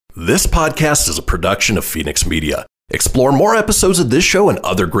This podcast is a production of Phoenix Media. Explore more episodes of this show and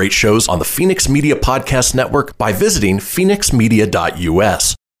other great shows on the Phoenix Media Podcast Network by visiting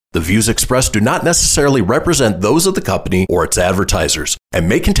phoenixmedia.us. The views expressed do not necessarily represent those of the company or its advertisers and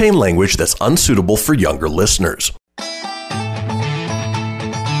may contain language that's unsuitable for younger listeners.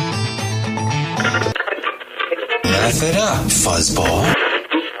 Laugh it up, fuzzball.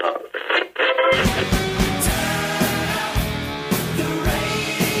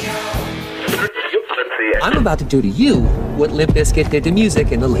 I'm about to do to you what Limp Bizkit did to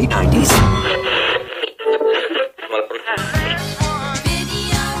music in the late 90s.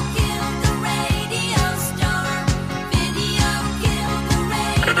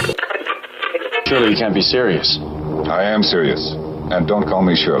 Surely you can't be serious. I am serious. And don't call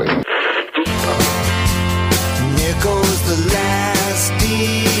me Shirley. Here goes the last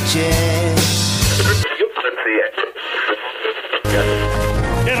DJ.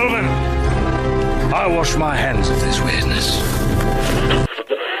 Gentlemen, I wash my hands of this weirdness.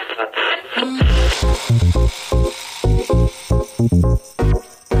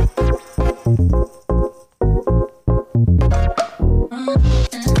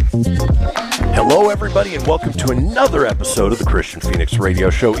 Hello, everybody, and welcome to another episode of the Christian Phoenix Radio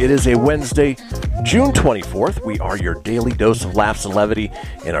Show. It is a Wednesday, June 24th. We are your daily dose of laughs and levity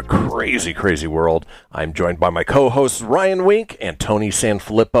in a crazy, crazy world. I'm joined by my co-hosts Ryan Wink and Tony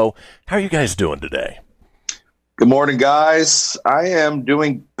Sanfilippo. How are you guys doing today? Good morning, guys. I am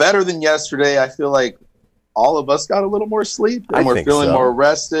doing better than yesterday. I feel like all of us got a little more sleep, and we're feeling more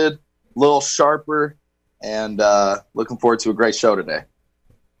rested, a little sharper, and looking forward to a great show today.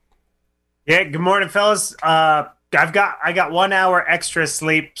 Yeah, good morning, fellas. I got 1 hour extra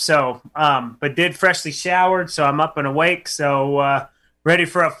sleep, so but did freshly showered, so I'm up and awake, so ready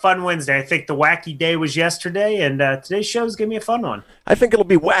for a fun Wednesday. I think the wacky day was yesterday, and today's show is gonna be a fun one. I think it'll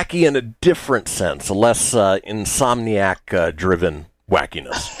be wacky in a different sense, a less insomniac-driven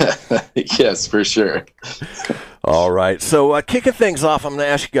wackiness. Yes, for sure. All right, so kicking things off, I'm going to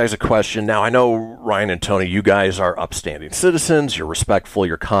ask you guys a question. Now, I know, Ryan and Tony, you guys are upstanding citizens, you're respectful,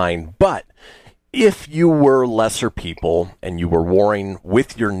 you're kind, but if you were lesser people and you were warring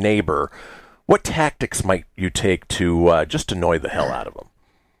with your neighbor, what tactics might you take to just annoy the hell out of them?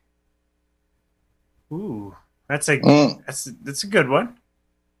 Ooh, that's a good one.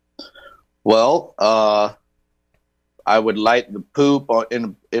 Well, I would light the poop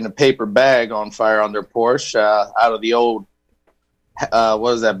in a paper bag on fire on their porch out of the old, what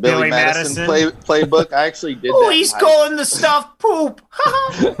was that, Billy Madison playbook. I actually did that. Oh, he's calling the stuff poop.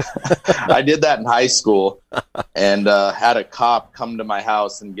 I did that in high school and had a cop come to my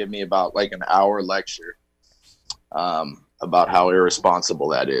house and give me about like an hour lecture about how irresponsible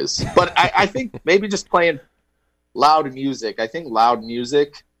that is. But I think maybe just playing loud music. I think loud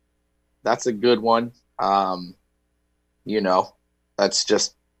music, that's a good one. Let's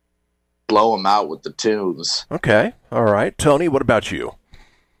just blow them out with the tunes. Okay. All right. Tony, what about you?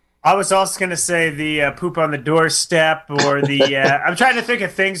 I was also going to say the poop on the doorstep or the I'm trying to think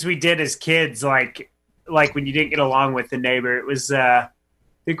of things we did as kids, like when you didn't get along with the neighbor. It was, I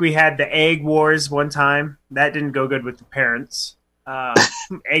think we had the egg wars one time. That didn't go good with the parents.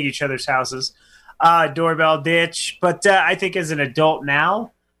 Egg each other's houses. Doorbell ditch. But I think as an adult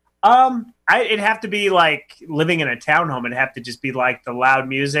now, it'd have to be like living in a townhome. It'd have to just be like the loud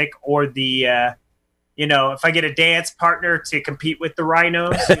music or the, if I get a dance partner to compete with the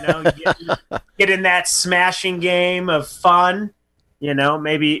rhinos, get in that smashing game of fun,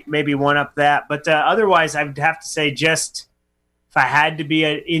 maybe one up that. But otherwise, I would have to say just if I had to be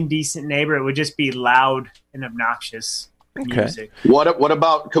an indecent neighbor, it would just be loud and obnoxious. Okay. Music. What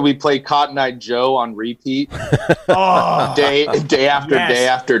about, could we play Cotton Eye Joe on repeat? Oh, day after day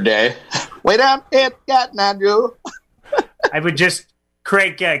after day. Wait up, it's Cotton Eye Joe. I would just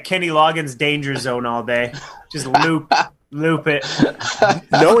crank Kenny Loggins' Danger Zone all day. Just loop it.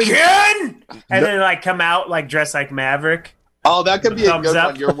 Ken! And then come out dressed like Maverick. Oh, that could be a good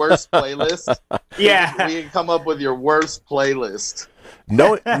up. one. Your worst playlist. Yeah. We can come up with your worst playlist.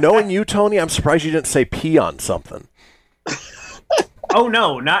 Knowing you, Tony, I'm surprised you didn't say pee on something. Oh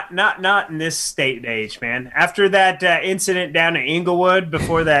no, not in this state and age, man. After that incident down in Inglewood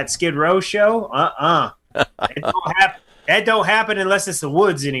before that Skid Row show, that don't happen unless it's the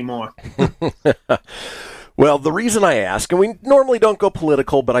woods anymore. Well, the reason I ask, and we normally don't go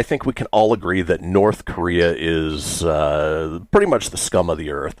political, but I think we can all agree that North Korea is pretty much the scum of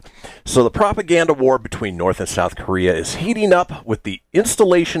the earth. So the propaganda war between North and South Korea is heating up with the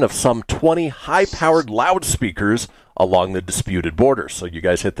installation of some 20 high-powered loudspeakers along the disputed border. So you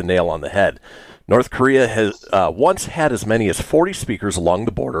guys hit the nail on the head. North Korea has once had as many as 40 speakers along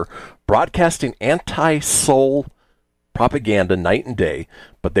the border, broadcasting anti-Seoul propaganda night and day,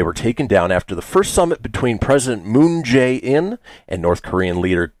 but they were taken down after the first summit between President Moon Jae-in and North Korean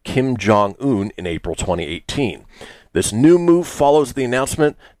leader Kim Jong-un in April 2018. This new move follows the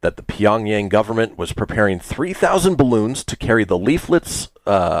announcement that the Pyongyang government was preparing 3,000 balloons to carry the leaflets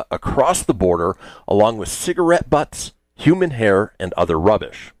across the border, along with cigarette butts, human hair, and other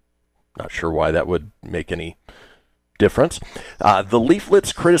rubbish. Not sure why that would make any difference. The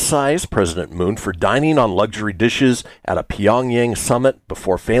leaflets criticize President Moon for dining on luxury dishes at a Pyongyang summit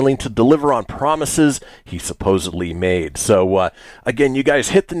before failing to deliver on promises he supposedly made. So, again, you guys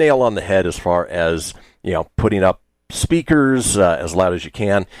hit the nail on the head as far as, putting up speakers as loud as you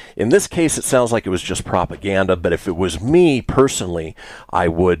can. In this case, it sounds like it was just propaganda, but if it was me personally, I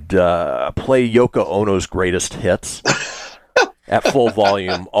would play Yoko Ono's greatest hits at full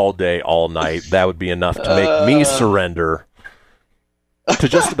volume all day, all night. That would be enough to make me surrender to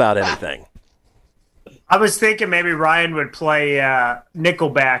just about anything. I was thinking maybe Ryan would play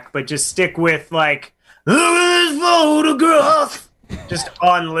Nickelback, but just stick with, like, look at this photograph, just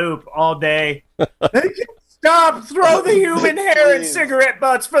on loop all day. Stop! Throw the human hair and cigarette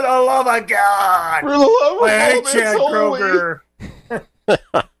butts for the love of God! For the love of Hey, God, Chad Kroger.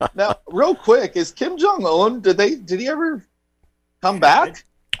 Now, real quick, is Kim Jong-un, did he ever come back?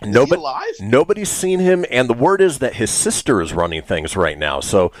 Is he alive? Nobody's seen him, and the word is that his sister is running things right now.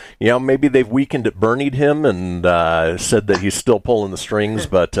 So, maybe they've weakened at Bernied him and said that he's still pulling the strings,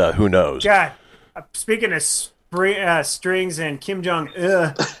 but who knows? God, speaking of strings and Kim Jong,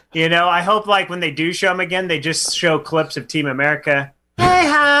 I hope like when they do show him again, they just show clips of Team America. Hey,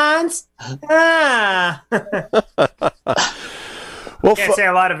 Hans. Well, can't say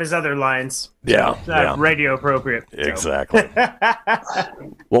a lot of his other lines. Yeah, it's not radio appropriate. Exactly.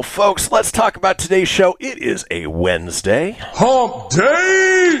 Well, folks, let's talk about today's show. It is a Wednesday. Hump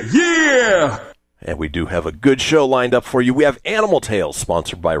Day! Yeah! And we do have a good show lined up for you. We have Animal Tales,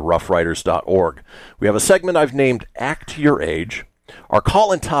 sponsored by roughriders.org. We have a segment I've named Act Your Age. Our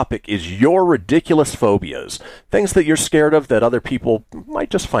call-in topic is your ridiculous phobias, things that you're scared of that other people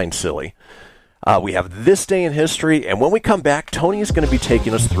might just find silly. We have This Day in History, and when we come back, Tony is going to be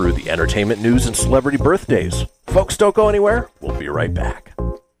taking us through the entertainment news and celebrity birthdays. Folks, don't go anywhere. We'll be right back.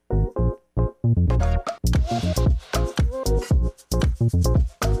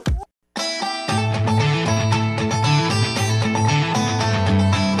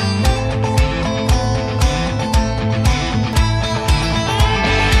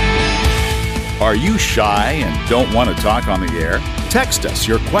 Are you shy and don't want to talk on the air? Text us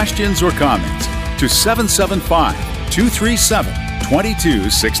your questions or comments to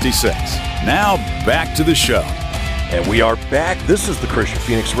 775-237-2266. Now back to the show. And we are back. This is the Christian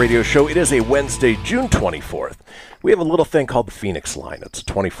Phoenix Radio Show. It is a Wednesday, June 24th. We have a little thing called the Phoenix Line. It's a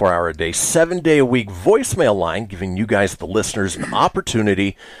 24-hour-a-day, 7-day-a-week voicemail line, giving you guys, the listeners, an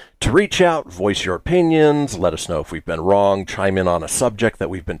opportunity to reach out, voice your opinions, let us know if we've been wrong, chime in on a subject that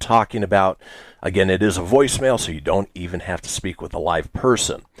we've been talking about. Again, it is a voicemail, so you don't even have to speak with a live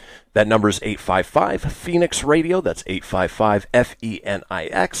person. That number is 855-PHOENIX-RADIO. That's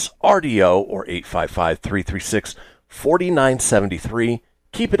 855-FENIX-RDO or 855-336-4973.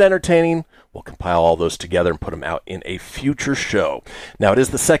 Keep it entertaining. We'll compile all those together and put them out in a future show. Now, it is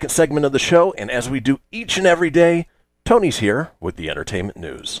the second segment of the show, and as we do each and every day, Tony's here with the entertainment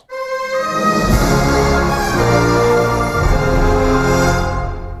news.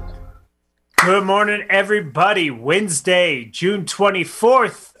 Good morning, everybody. Wednesday, June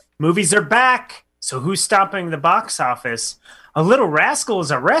 24th. Movies are back. So who's stopping the box office? A Little Rascal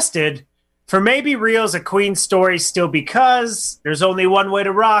is arrested for Maybe Real's A Queen Story still because there's only one way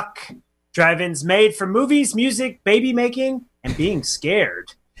to rock. Drive-ins made for movies, music, baby making, and being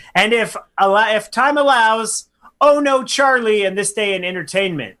scared. And if time allows, Oh No, Charlie and This Day in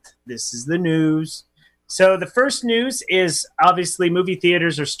Entertainment. This is the news. So the first news is obviously movie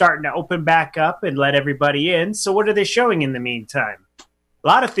theaters are starting to open back up and let everybody in. So what are they showing in the meantime? A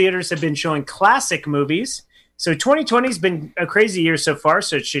lot of theaters have been showing classic movies. So 2020 has been a crazy year so far.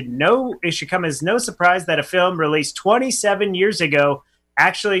 So it should come as no surprise that a film released 27 years ago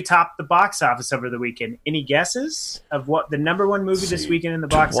actually topped the box office over the weekend. Any guesses of what the number one movie this weekend in the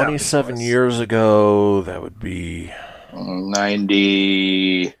box office 27 years ago, that would be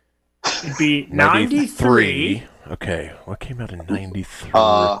 90. It'd be 93. Okay, what came out in 93?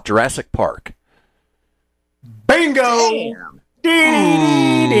 Jurassic Park. Bingo! Dee,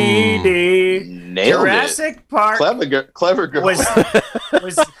 dee, dee, dee. Nailed Jurassic Park Clever girl. was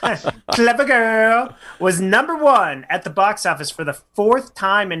Clever Girl was number one at the box office for the fourth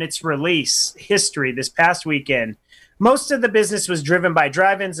time in its release history this past weekend. Most of the business was driven by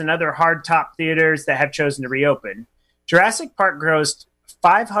drive-ins and other hard-top theaters that have chosen to reopen. Jurassic Park grossed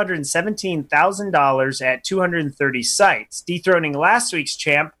 $517,000 at 230 sites, dethroning last week's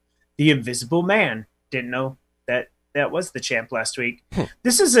champ, The Invisible Man. Didn't know that was the champ last week.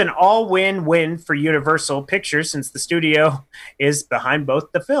 This is an all-win-win for Universal Pictures since the studio is behind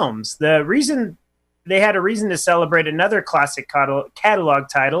both the films. The reason they had a reason to celebrate another classic catalog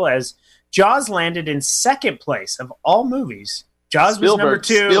title as Jaws landed in second place of all movies. Jaws was number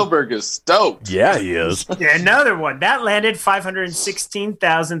 2. Spielberg is stoked. Yeah, he is. Another one that landed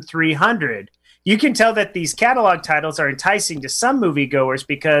 516,300. You can tell that these catalog titles are enticing to some moviegoers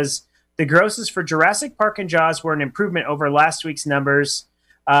because the grosses for Jurassic Park and Jaws were an improvement over last week's numbers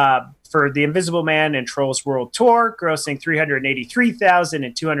for The Invisible Man and Trolls World Tour, grossing 383,000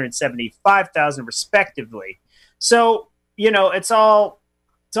 and 275,000 respectively. So, it's all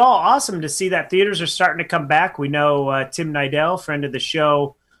awesome to see that theaters are starting to come back. We know Tim Nidell, friend of the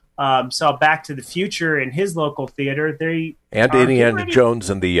show, saw Back to the Future in his local theater. And Indiana Jones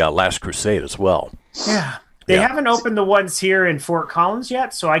and the Last Crusade as well. Yeah. They haven't opened the ones here in Fort Collins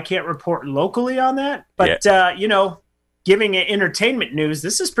yet, so I can't report locally on that. But, giving it entertainment news,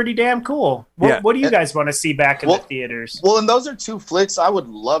 this is pretty damn cool. What do you guys want to see back in the theaters? Well, and those are two flicks I would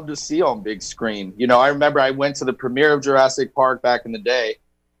love to see on big screen. I remember I went to the premiere of Jurassic Park back in the day,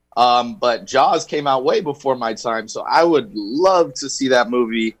 but Jaws came out way before my time, so I would love to see that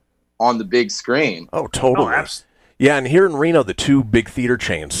movie on the big screen. Oh, totally. Yeah, and here in Reno, the two big theater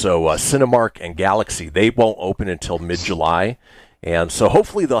chains, so Cinemark and Galaxy, they won't open until mid-July. And so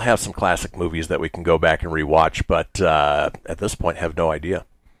hopefully they'll have some classic movies that we can go back and rewatch, but at this point, have no idea.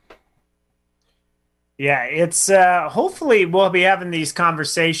 Yeah, it's hopefully we'll be having these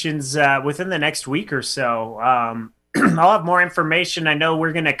conversations within the next week or so. I'll have more information. I know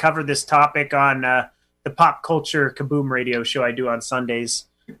we're going to cover this topic on the Pop Culture Kaboom radio show I do on Sundays.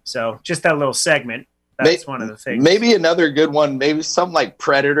 So just that little segment. That's one of the things. Maybe another good one. Maybe something like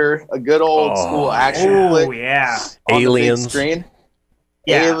Predator, a good old school action flick. Oh, yeah. Aliens. The big screen.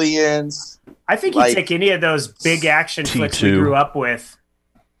 Yeah. Aliens. I think you take any of those big action flicks we grew up with.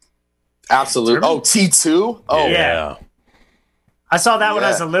 Absolutely. Oh, T2? Oh, yeah. I saw that when I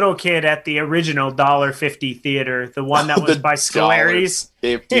was a little kid at the original $1.50 theater, the one that was by Scolari's.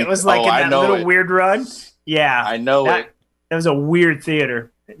 It was like in that little weird run. Yeah. I know it. That was a weird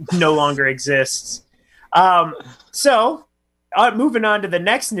theater. It no longer exists. So, moving on to the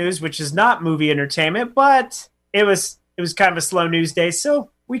next news, which is not movie entertainment, but it was kind of a slow news day,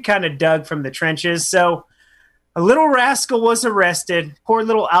 so we kind of dug from the trenches. So, a little rascal was arrested. Poor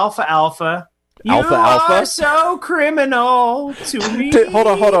little Alpha. You are so criminal to me.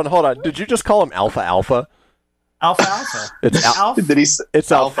 Hold on. Did you just call him Alpha? Alpha. It's Alpha. Did he say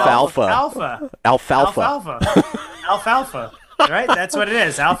it's Alfalfa. Alfalfa. Right? That's what it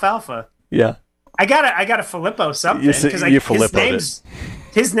is. Alfalfa. Yeah. I gotta Filippo something because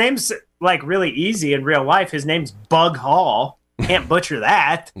his name's like really easy in real life. His name's Bug Hall. Can't butcher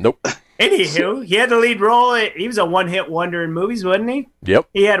that. Nope. Anywho, he had the lead role. He was a one-hit wonder in movies, wasn't he? Yep.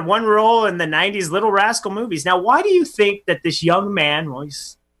 He had one role in the 90s Little Rascal movies. Now, why do you think that this young man, well, he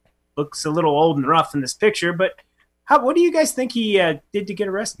looks a little old and rough in this picture, but what do you guys think he did to get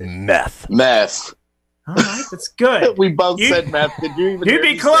arrested? Meth. All right, that's good. We both said meth. Did you even You'd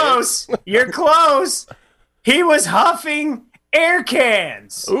be close. You're close. He was huffing air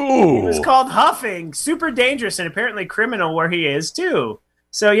cans. Ooh. He was called huffing. Super dangerous and apparently criminal where he is, too.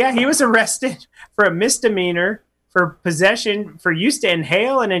 So, yeah, he was arrested for a misdemeanor for possession, for use to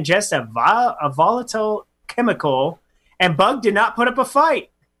inhale and ingest a volatile chemical, and Bug did not put up a fight.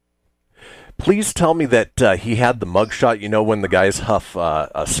 Please tell me that he had the mugshot, when the guys huff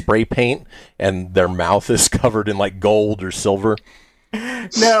a spray paint and their mouth is covered in, like, gold or silver.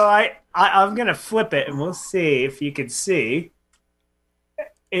 No, I'm going to flip it, and we'll see if you can see.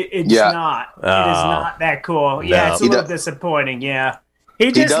 It's not. It is not that cool. No. Yeah, it's a little disappointing, yeah.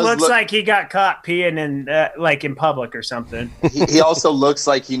 He just looks like he got caught peeing in public or something. He also looks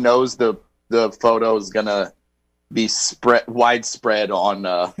like he knows the photo is gonna be widespread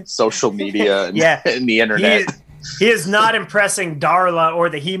on social media and the internet. He is not impressing Darla or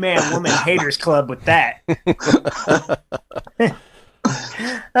the He-Man Woman Haters Club with that.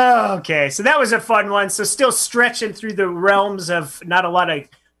 Okay, so that was a fun one. So still stretching through the realms of not a lot of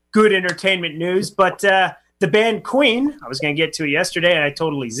good entertainment news, but the band Queen, I was going to get to it yesterday, and I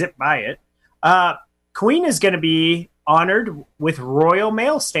totally zipped by it. Queen is going to be honored with Royal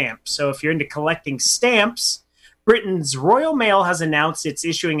Mail stamps. So if you're into collecting stamps, Britain's Royal Mail has announced it's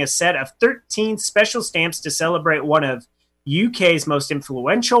issuing a set of 13 special stamps to celebrate one of UK's most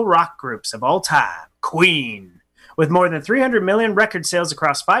influential rock groups of all time, Queen. With more than 300 million record sales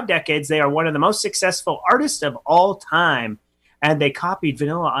across 5 decades, they are one of the most successful artists of all time. And they copied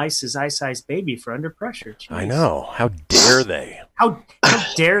Vanilla Ice's Ice Ice Baby for Under Pressure. Jeez. I know. How dare they? How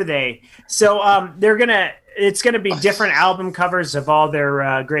dare they? So it's gonna be different album covers of all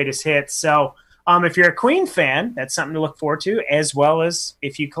their greatest hits. So if you're a Queen fan, that's something to look forward to, as well as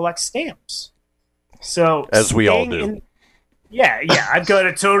if you collect stamps. So as we all do. Yeah. I've got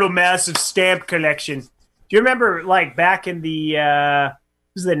a total massive stamp collection. Do you remember, like, back in the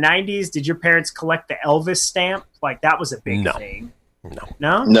 90s, did your parents collect the Elvis stamp? Like, that was a big thing.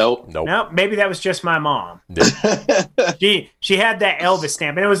 No? Nope. Maybe that was just my mom. She had that Elvis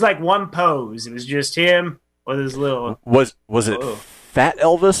stamp, and it was like one pose. It was just him with his little... Was it Fat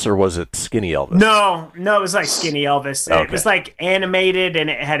Elvis, or was it Skinny Elvis? No, it was like Skinny Elvis. Okay. It was like animated, and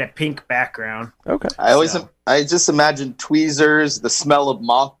it had a pink background. Okay. I just imagine tweezers, the smell of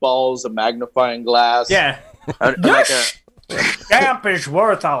mothballs, a magnifying glass. Yeah. Stamp is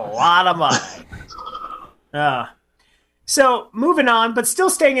worth a lot of money. So moving on, but still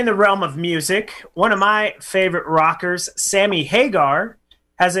staying in the realm of music, one of my favorite rockers, Sammy Hagar,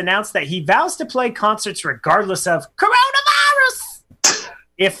 has announced that he vows to play concerts regardless of coronavirus.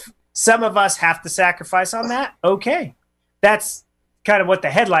 If some of us have to sacrifice on that, okay. That's kind of what the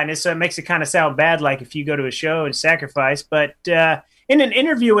headline is, so it makes it kind of sound bad, like if you go to a show and sacrifice. But in an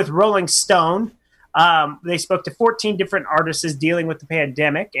interview with Rolling Stone, they spoke to 14 different artists dealing with the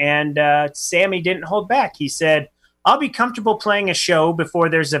pandemic, and Sammy didn't hold back. He said, "I'll be comfortable playing a show before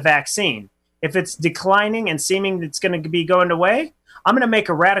there's a vaccine. If it's declining and seeming it's going to be going away, I'm going to make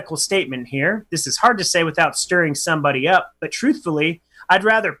a radical statement here. This is hard to say without stirring somebody up, but truthfully, I'd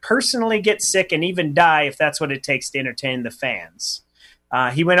rather personally get sick and even die if that's what it takes to entertain the fans."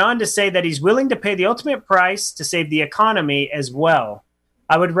 He went on to say that he's willing to pay the ultimate price to save the economy as well.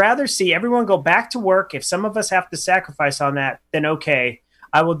 "I would rather see everyone go back to work. If some of us have to sacrifice on that, then okay.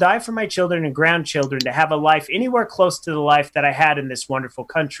 I will die for my children and grandchildren to have a life anywhere close to the life that I had in this wonderful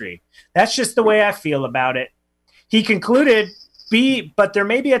country. That's just the way I feel about it." He concluded, but there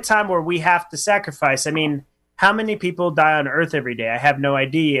may be a time where we have to sacrifice. I mean, how many people die on Earth every day? I have no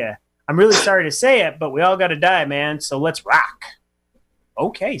idea. I'm really sorry to say it, but we all got to die, man. So let's rock.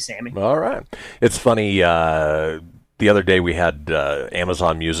 Okay, Sammy. All right. It's funny. The other day we had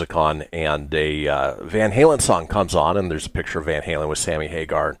Amazon Music on, and a Van Halen song comes on, and there's a picture of Van Halen with Sammy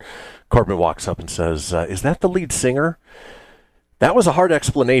Hagar. Corbin walks up and says, "Is that the lead singer?" That was a hard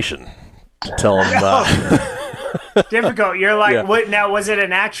explanation to tell him. Difficult. You're like, Yeah. What now? Was it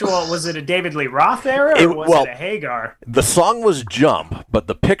a David Lee Roth era, or was it a Hagar? The song was Jump, but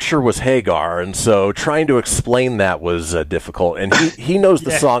the picture was Hagar, and so trying to explain that was difficult. And he knows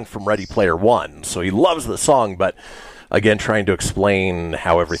the song from Ready Player One, so he loves the song, but again, trying to explain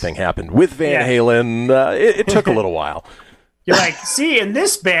how everything happened with Van Halen, it took a little while. You're like, see, in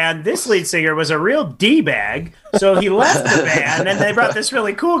this band, this lead singer was a real D-bag, so he left the band, and they brought this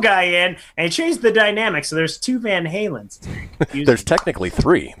really cool guy in, and he changed the dynamic, so there's 2 Van Halens. There's technically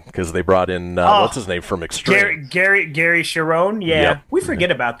 3, because they brought in, what's his name from Extreme? Gary Sharon, yeah. Yep. We forget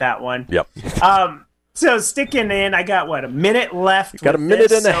about that one. Yep. So sticking in, I got, a minute left? Got a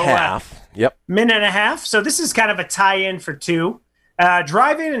minute and a half. Yep. Minute and a half, so this is kind of a tie-in for 2.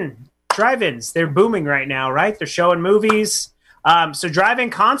 Drive-ins, they're booming right now, right? They're showing movies. So drive-in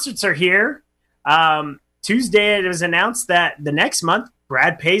concerts are here. Tuesday, it was announced that the next month,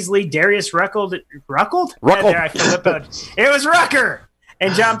 Brad Paisley, Darius Ruckled? It was Rucker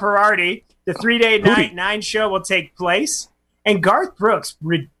and John Perardi. The 3-day night 9 show will take place. And Garth Brooks,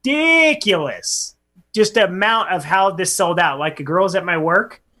 ridiculous. Just the amount of how this sold out. Like the girls at my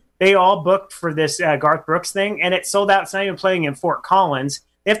work, they all booked for this Garth Brooks thing, and it sold out. It's not even playing in Fort Collins.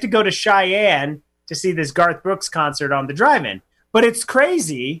 They have to go to Cheyenne to see this Garth Brooks concert on the drive-in. But it's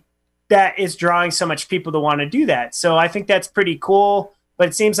crazy that it's drawing so much people to want to do that. So I think that's pretty cool. But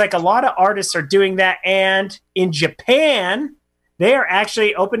it seems like a lot of artists are doing that. And in Japan, they are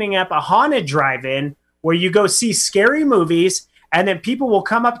actually opening up a haunted drive-in where you go see scary movies, and then people will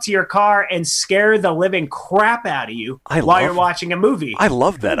come up to your car and scare the living crap out of you while you're watching a movie. I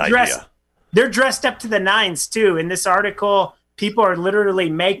love that idea. They're dressed up to the nines, too. In this article, people are literally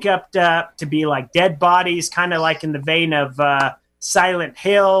make-upped up to be like dead bodies, kind of like in the vein of Silent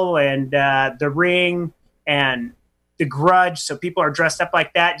Hill and The Ring and The Grudge. So people are dressed up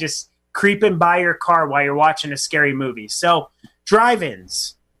like that, just creeping by your car while you're watching a scary movie. So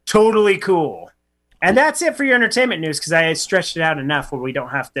drive-ins, totally cool. And that's it for your entertainment news, because I stretched it out enough where we don't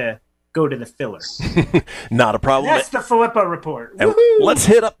have to go to the filler. Not a problem. That's the Filippo report. And let's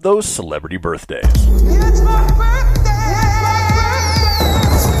hit up those celebrity birthdays. It's my birthday.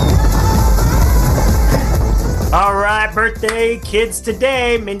 All right, birthday kids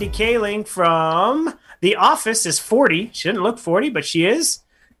today. Mindy Kaling from The Office is 40. She didn't look 40, but she is.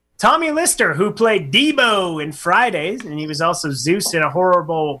 Tommy Lister, who played Debo in Fridays, and he was also Zeus in a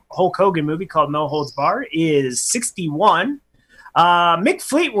horrible Hulk Hogan movie called No Holds Barred, is 61. Mick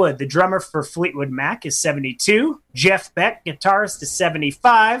Fleetwood, the drummer for Fleetwood Mac, is 72. Jeff Beck, guitarist, is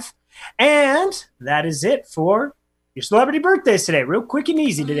 75. And that is it for your celebrity birthdays today. Real quick and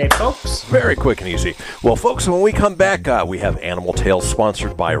easy today, folks. Very quick and easy. Well, folks, when we come back, we have Animal Tales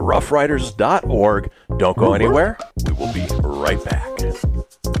sponsored by roughriders.org. Don't go anywhere. We will be right back.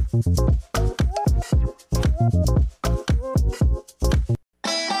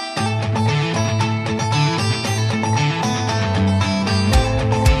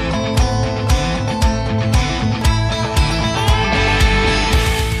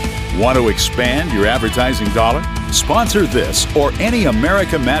 Want to expand your advertising dollar? Sponsor this or any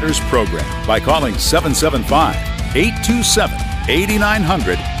America Matters program by calling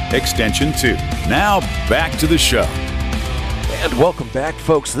 775-827-8900, extension 2. Now, back to the show. And welcome back,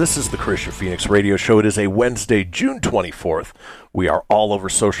 folks. This is the Christian Phoenix Radio Show. It is a Wednesday, June 24th. We are all over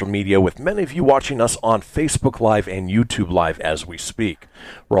social media, with many of you watching us on Facebook Live and YouTube Live as we speak.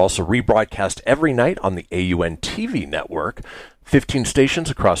 We're also rebroadcast every night on the AUN TV network, 15 stations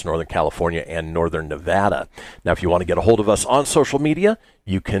across Northern California and Northern Nevada. Now, if you want to get a hold of us on social media,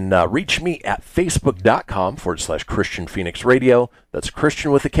 you can reach me at facebook.com/Christian Phoenix Radio. That's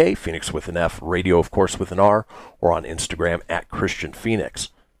Christian with a K, Phoenix with an F, radio, of course, with an R, or on Instagram at Christian Phoenix.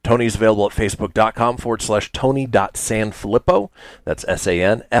 Tony's available at facebook.com/Tony.Sanfilippo. That's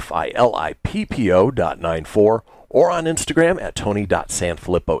SANFILIPPO.94. Or on Instagram at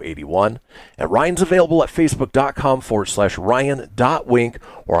Tony.Sanfilippo81. And Ryan's available at Facebook.com/Ryan.Wink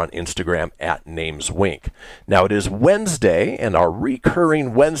or on Instagram at NamesWink. Now, it is Wednesday, and our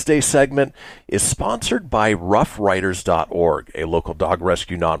recurring Wednesday segment is sponsored by roughriders.org, a local dog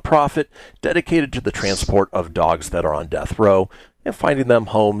rescue nonprofit dedicated to the transport of dogs that are on death row and finding them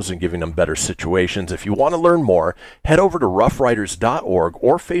homes and giving them better situations. If you want to learn more, head over to roughriders.org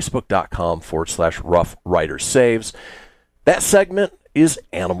or facebook.com/roughridersaves. That segment is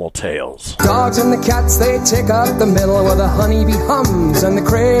Animal Tales. Dogs and the cats, they take up the middle where the honeybee hums and the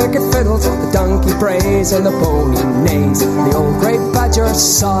cricket fiddles, the donkey brays and the pony neighs, the old grey badger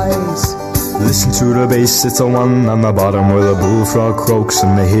sighs. Listen to the bass, it's a one on the bottom where the bullfrog croaks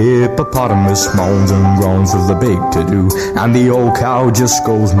and the hippopotamus moans and groans with the big to-do, and the old cow just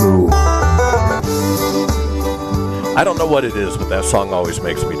goes moo. I don't know what it is, but that song always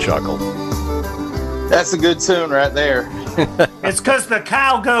makes me chuckle. That's a good tune right there. It's because the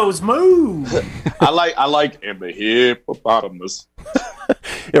cow goes moo. I like and the hippopotamus.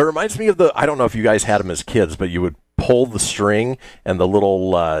 It reminds me of I don't know if you guys had them as kids, but you would pull the string and the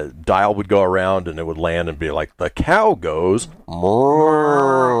little dial would go around and it would land and be like, the cow goes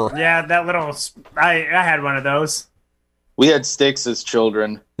moo. Yeah, that little, I had one of those. We had sticks as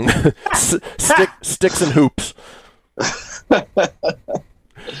children. Sticks and hoops.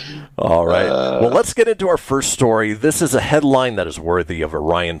 All right. Well, let's get into our first story. This is a headline that is worthy of a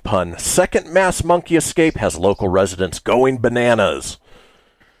Ryan pun. Second mass monkey escape has local residents going bananas.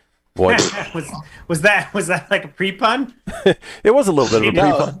 Boy, was that like a pre-pun? It was a little bit of a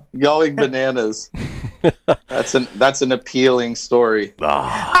pre-pun. Going bananas. That's an appealing story.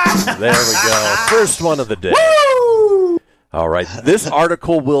 There we go. First one of the day. Woo! All right. This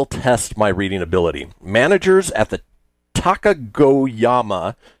article will test my reading ability. Managers at the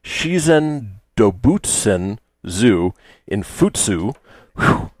Takagoyama Shizen Dobutsen Zoo in Futsu,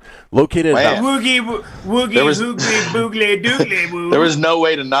 located about... Woogie, hoogly, boogly, doogly, woo. There was no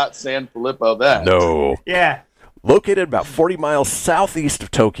way to not San Filippo that. No. Yeah. Located about 40 miles southeast of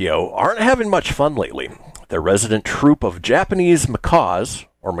Tokyo, aren't having much fun lately. Their resident troop of Japanese macaws,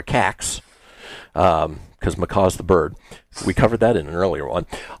 or macaques, because macaw's the bird. We covered that in an earlier one.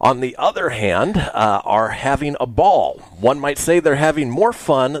 On the other hand, are having a ball. One might say they're having more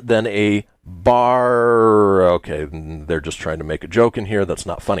fun than a bar. Okay, they're just trying to make a joke in here. That's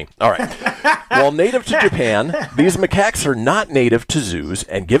not funny. All right. While native to Japan, these macaques are not native to zoos,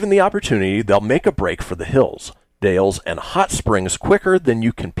 and given the opportunity, they'll make a break for the hills, dales, and hot springs quicker than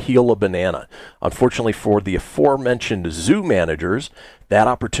you can peel a banana. Unfortunately for the aforementioned zoo managers, that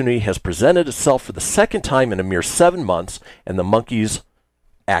opportunity has presented itself for the second time in a mere 7 months, and the monkeys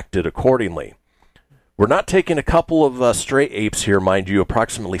acted accordingly. We're not taking a couple of stray apes here, mind you.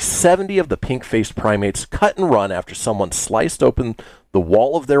 Approximately 70 of the pink-faced primates cut and run after someone sliced open the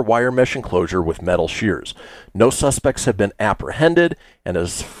wall of their wire mesh enclosure with metal shears. No suspects have been apprehended, and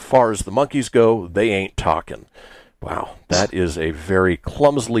as far as the monkeys go, they ain't talking. Wow, that is a very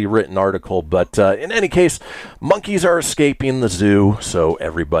clumsily written article, but in any case, monkeys are escaping the zoo, so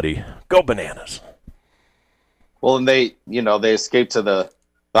everybody go bananas. Well, and they escaped to the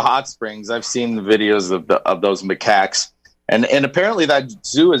hot springs. I've seen the videos of those macaques, and apparently that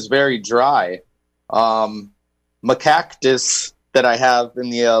zoo is very dry. Macactus that I have in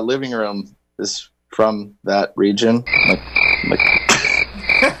the living room is from that region.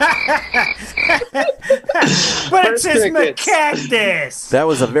 But it says macactus. That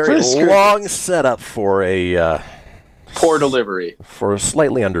was a very long setup for a poor delivery. For a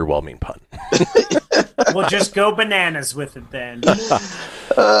slightly underwhelming pun. We'll just go bananas with it then.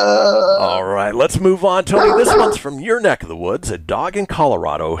 All right, let's move on, Tony. This one's from your neck of the woods. A dog in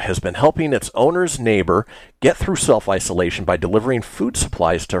Colorado has been helping its owner's neighbor get through self-isolation by delivering food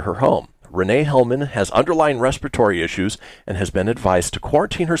supplies to her home. Renee Hellman has underlying respiratory issues and has been advised to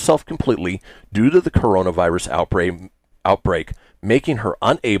quarantine herself completely due to the coronavirus outbreak, making her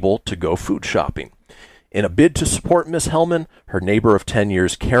unable to go food shopping. In a bid to support Miss Hellman, her neighbor of 10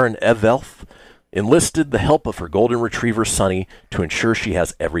 years, Karen Evelth, enlisted the help of her golden retriever, Sunny, to ensure she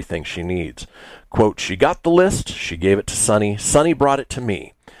has everything she needs. Quote, she got the list, she gave it to Sunny, Sunny brought it to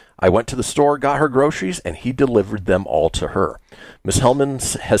me. I went to the store, got her groceries, and he delivered them all to her. Miss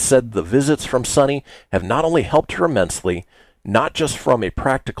Hellman has said the visits from Sunny have not only helped her immensely, not just from a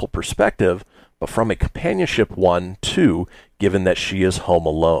practical perspective, but from a companionship one, too, given that she is home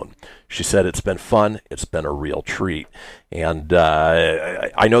alone. She said it's been fun, it's been a real treat. And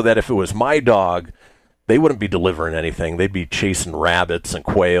I know that if it was my dog, they wouldn't be delivering anything. They'd be chasing rabbits and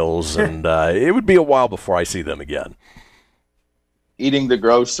quails, and it would be a while before I see them again. Eating the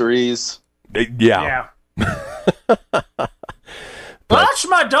groceries. Yeah. Watch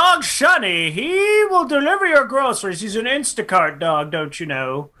my dog, Shunny. He will deliver your groceries. He's an Instacart dog, don't you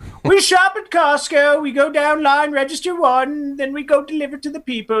know? We shop at Costco. We go down line, register one, then we go deliver to the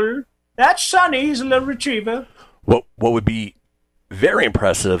people. That's Sunny. He's a little retriever. What would be very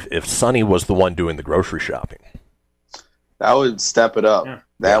impressive if Sunny was the one doing the grocery shopping. That would step it up. Yeah.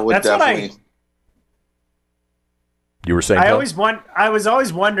 That would That's definitely. You were saying, I Tom? was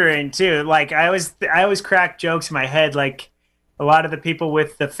always wondering too. Like I always crack jokes in my head. Like a lot of the people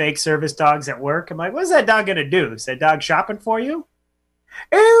with the fake service dogs at work. I'm like, what's that dog gonna do? Is that dog shopping for you?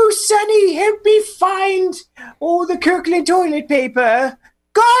 Oh, Sonny, help me find all the Kirkland toilet paper.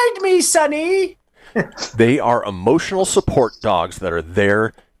 Guide me, Sonny. They are emotional support dogs that are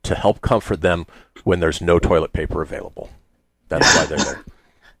there to help comfort them when there's no toilet paper available. That's why they're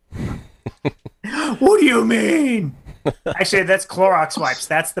there. What do you mean? Actually, that's Clorox wipes.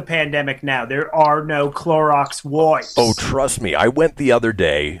 That's the pandemic now. There are no Clorox wipes. Oh, trust me. I went the other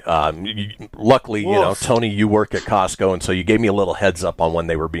day. Luckily, Tony, you work at Costco, and so you gave me a little heads up on when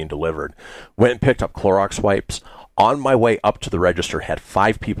they were being delivered. Went and picked up Clorox wipes. On my way up to the register, had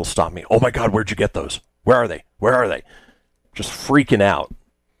 5 people stop me. Oh, my God, where'd you get those? Where are they? Where are they? Just freaking out.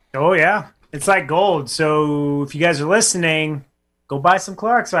 Oh, yeah. It's like gold. So if you guys are listening, go buy some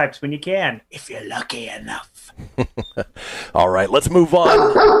Clorox wipes when you can, if you're lucky enough. All right, let's move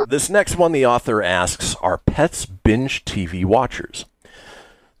on. This next one, the author asks, are pets binge TV watchers?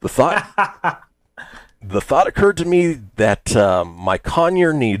 The thought occurred to me that my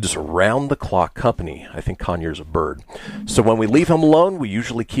conure needs round-the-clock company. I think conure's a bird. So when we leave him alone, we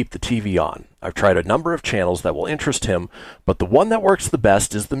usually keep the TV on. I've tried a number of channels that will interest him, but the one that works the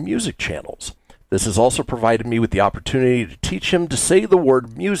best is the music channels. This has also provided me with the opportunity to teach him to say the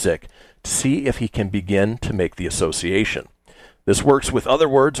word music to see if he can begin to make the association. This works with other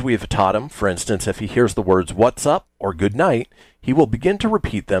words we have taught him. For instance, if he hears the words what's up or good night, he will begin to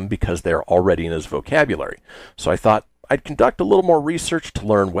repeat them because they're already in his vocabulary. So I thought I'd conduct a little more research to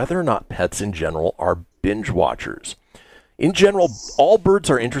learn whether or not pets in general are binge watchers. In general, all birds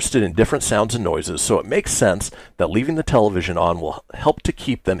are interested in different sounds and noises, so it makes sense that leaving the television on will help to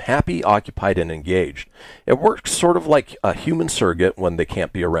keep them happy, occupied, and engaged. It works sort of like a human surrogate when they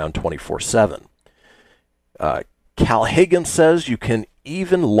can't be around 24/7. Cal Hagen says you can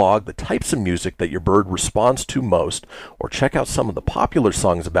even log the types of music that your bird responds to most, or check out some of the popular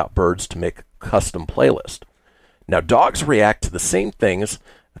songs about birds to make a custom playlist. Now, dogs react to the same things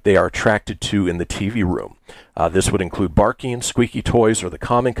they are attracted to in the TV room. This would include barking, squeaky toys, or the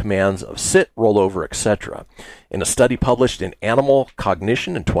common commands of sit, roll over, etc. In a study published in Animal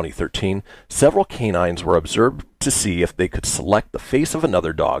Cognition in 2013, several canines were observed to see if they could select the face of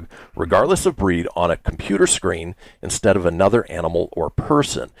another dog, regardless of breed, on a computer screen instead of another animal or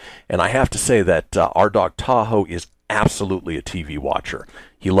person. And I have to say that our dog Tahoe is absolutely a TV watcher.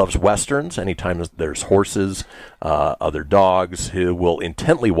 He loves westerns. Anytime there's horses, other dogs, he will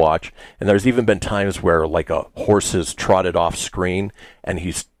intently watch. And there's even been times where like a horse has trotted off screen and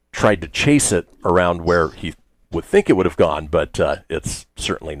he's tried to chase it around where he would think it would have gone, but it's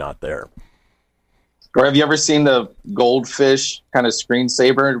certainly not there. Or have you ever seen the goldfish kind of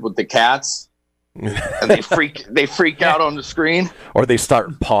screensaver with the cats? And they freak out on the screen. Or they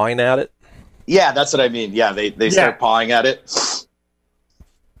start pawing at it. Yeah, that's what I mean. Yeah, they start pawing at it.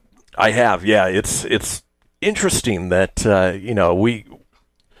 I have, yeah. It's interesting that TV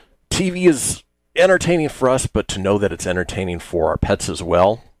is entertaining for us, but to know that it's entertaining for our pets as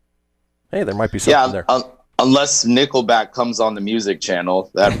well. Hey, there might be something there. Unless Nickelback comes on the music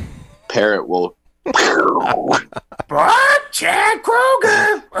channel, that parrot will. Chad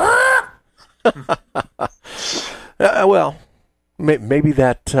Kroger. Well, maybe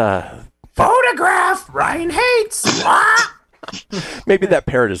that. Photograph Ryan hates. Maybe that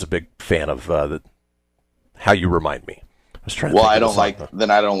parrot is a big fan of how you remind me. I was trying to I don't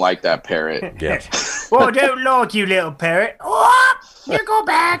like that parrot. Yes. Oh, don't look, you little parrot. Oh, you go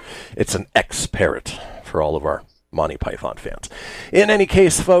back. It's an ex-parrot for all of our Monty Python fans. In any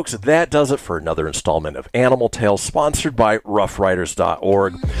case, folks, that does it for another installment of Animal Tales, sponsored by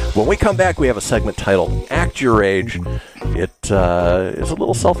roughriders.org. When we come back, we have a segment titled Act Your Age. It is a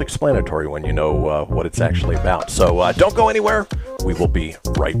little self-explanatory when you know what it's actually about. So don't go anywhere. We will be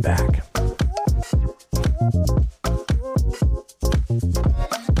right back.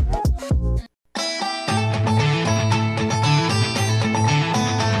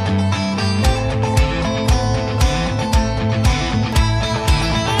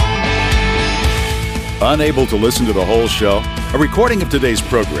 Unable to listen to the whole show? A recording of today's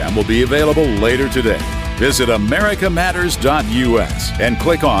program will be available later today. Visit americamatters.us and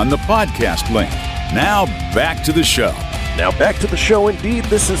click on the podcast link. Now, back to the show. Now, back to the show indeed.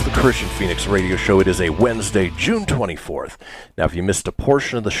 This is the Christian Phoenix Radio Show. It is a Wednesday, June 24th. Now, if you missed a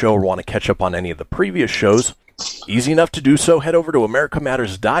portion of the show or want to catch up on any of the previous shows, easy enough to do so. Head over to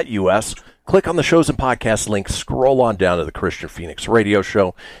americamatters.us. Click on the shows and podcast link, scroll on down to the Christian Phoenix Radio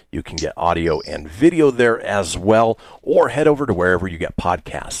Show. You can get audio and video there as well, or head over to wherever you get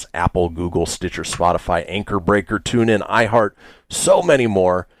podcasts, Apple, Google, Stitcher, Spotify, Anchor, Breaker, TuneIn, iHeart, so many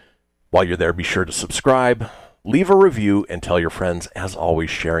more. While you're there, be sure to subscribe, leave a review, and tell your friends. As always,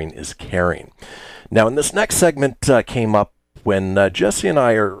 sharing is caring. Now, in this next segment came up when Jesse and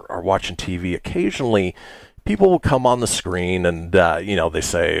I are watching TV. Occasionally, people will come on the screen and, they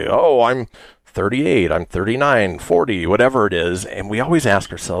say, oh, I'm 38, I'm 39, 40, whatever it is. And we always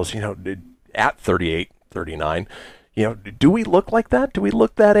ask ourselves, at 38, 39, do we look like that? Do we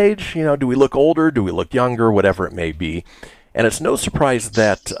look that age? Do we look older? Do we look younger? Whatever it may be. And it's no surprise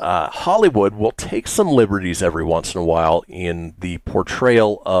that Hollywood will take some liberties every once in a while in the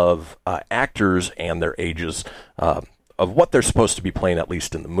portrayal of actors and their ages, of what they're supposed to be playing, at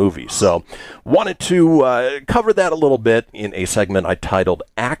least in the movie. So wanted to cover that a little bit in a segment I titled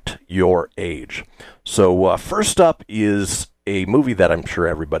Act Your Age. So first up is a movie that I'm sure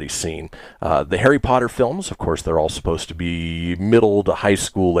everybody's seen. The Harry Potter films, of course, they're all supposed to be middle to high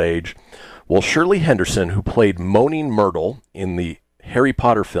school age. Well, Shirley Henderson, who played Moaning Myrtle in the Harry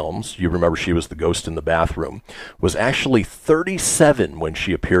Potter films, you remember she was the ghost in the bathroom, was actually 37 when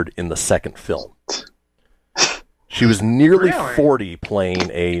she appeared in the second film. She was nearly 40 playing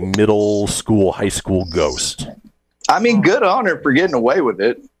a middle school, high school ghost. I mean, good on her for getting away with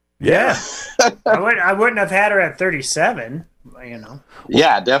it. Yeah. I wouldn't have had her at 37,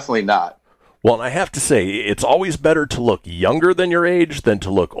 Yeah, definitely not. Well, and I have to say, it's always better to look younger than your age than to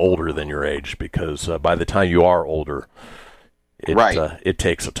look older than your age, because by the time you are older, it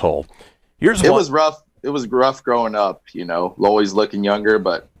takes a toll. It was rough. It was rough growing up, always looking younger,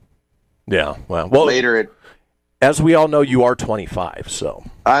 but yeah, well, later as we all know, you are 25, so.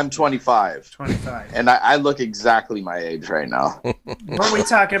 I'm 25. 25. And I look exactly my age right now. Weren't we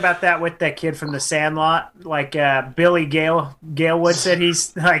talking about that with that kid from The Sandlot? Like Billy Galewood said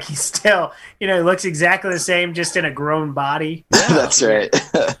he's still, he looks exactly the same, just in a grown body. Yeah. That's right.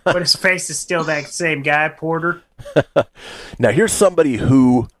 But his face is still that same guy, Porter. Now, here's somebody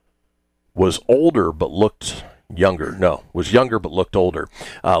who was older but looked younger. No, was younger but looked older.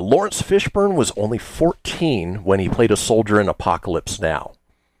 Lawrence Fishburne was only 14 when he played a soldier in Apocalypse Now.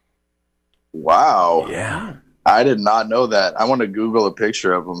 Wow. Yeah. I did not know that. I want to Google a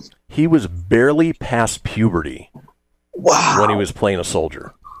picture of him. He was barely past puberty Wow. when he was playing a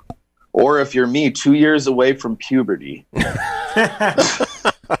soldier. Or if you're me, 2 years away from puberty.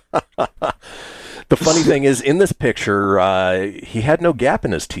 The funny thing is, in this picture, he had no gap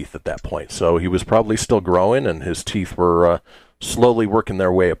in his teeth at that point, so he was probably still growing, and his teeth were slowly working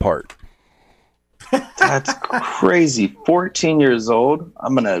their way apart. That's crazy. 14 years old.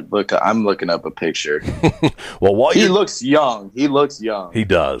 I'm looking up a picture. Well, while he looks young. He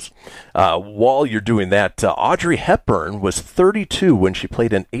does. While you're doing that, Audrey Hepburn was 32 when she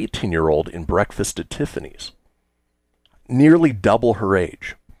played an 18-year-old in Breakfast at Tiffany's. Nearly double her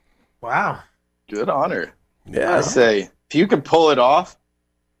age. Wow. Good on her. Yeah. I say, if you can pull it off,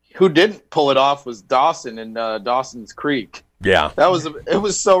 who didn't pull it off was Dawson in Dawson's Creek. Yeah. It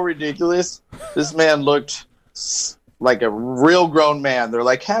was so ridiculous. This man looked like a real grown man. They're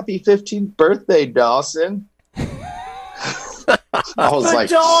like, "Happy 15th birthday, Dawson." I was like,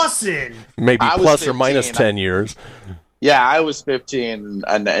 Dawson. Maybe plus 15, or minus 10 years. Yeah, I was 15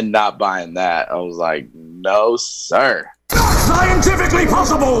 and not buying that. I was like, no, sir. Scientifically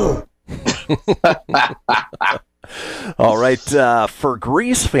possible! All right, for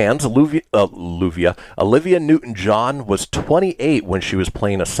Grease fans, Olivia Newton-John was 28 when she was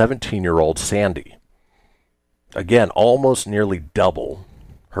playing a 17-year-old Sandy. Again, almost nearly double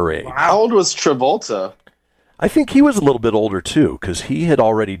her age. How old was Travolta? I think he was a little bit older, too, because he had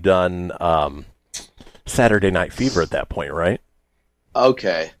already done Saturday Night Fever at that point, right?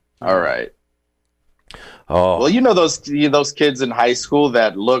 Okay, all right. Oh, Well, you know those kids in high school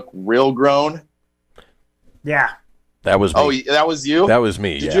that look real grown? Yeah. that was me. Oh, that was you? That was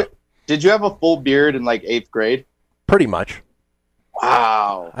me, yeah. Did you have a full beard in like 8th grade? Pretty much.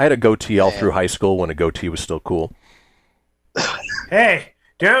 Wow. I had a goatee all through high school when a goatee was still cool. Hey,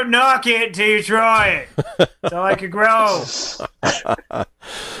 don't knock it till you try it. So I could grow.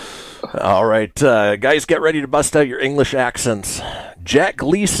 All right, guys, get ready to bust out your English accents. Jack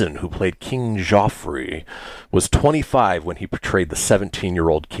Gleason, who played King Joffrey, was 25 when he portrayed the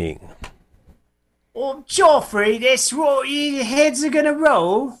 17-year-old king. Oh, Joffrey, that's what your heads are gonna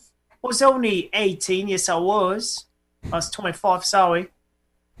roll. I was only 18, yes I was. I was 25, sorry.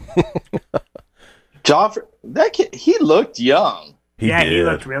 Joffrey, that kid, he looked young. He He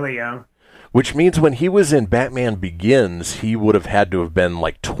looked really young. Which means when he was in Batman Begins, he would have had to have been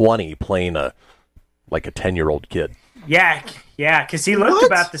like 20 playing a 10-year-old kid. Yeah, because he looked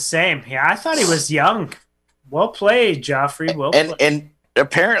about the same. Yeah, I thought he was young. Well played, Joffrey. Well played. And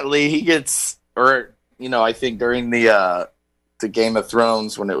apparently he gets, I think during the Game of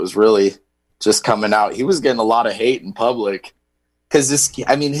Thrones when it was really just coming out, he was getting a lot of hate in public because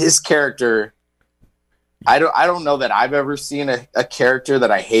his character. I don't know that I've ever seen a character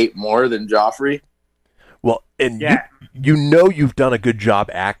that I hate more than Joffrey. Well, and you've done a good job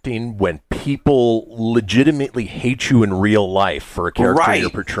acting when people legitimately hate you in real life for a character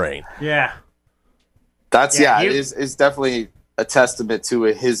you're portraying. Yeah. It's definitely a testament to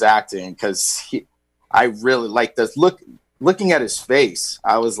his acting because I really like this. Looking at his face,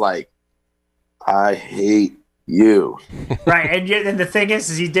 I was like, I hate you. Right, and the thing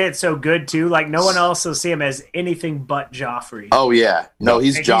is he did so good too. Like no one else will see him as anything but Joffrey. Oh yeah, no,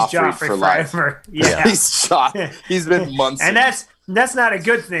 he's Joffrey for life. Yeah, he's been months, and that's not a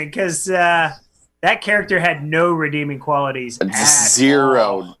good thing because that character had no redeeming qualities.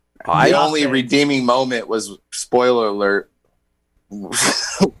 Zero. The only redeeming moment was, spoiler alert, when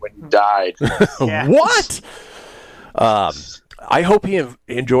he died. What? I hope he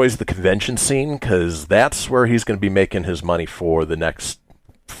enjoys the convention scene because that's where he's going to be making his money for the next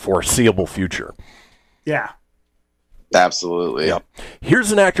foreseeable future. Yeah. Absolutely. Yep.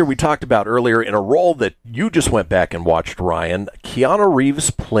 Here's an actor we talked about earlier in a role that you just went back and watched, Ryan. Keanu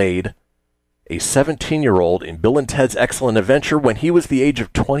Reeves played a 17-year-old in Bill and Ted's Excellent Adventure when he was the age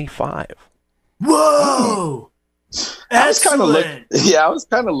of 25. Whoa! I was kind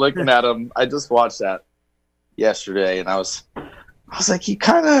of looking at him. I just watched that yesterday, and I was like, he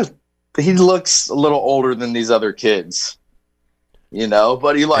looks a little older than these other kids,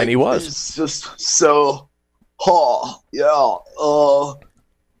 but he was it's just so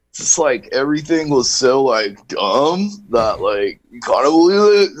just like everything was so like dumb that like you kind of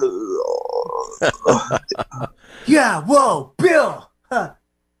believe it. Yeah, whoa, Bill. Huh.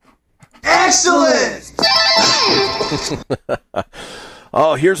 Excellent!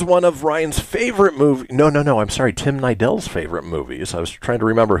 Oh, here's one of Ryan's favorite movie. No, I'm sorry, Tim Neidel's favorite movies. I was trying to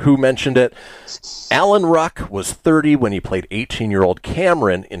remember who mentioned it. Alan Ruck was 30 when he played 18-year-old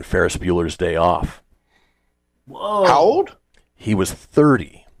Cameron in Ferris Bueller's Day Off. Whoa. How old? He was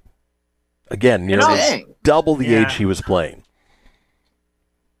 30. Again, nearly double the age he was playing.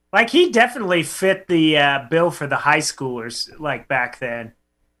 Like, he definitely fit the bill for the high schoolers, like, back then.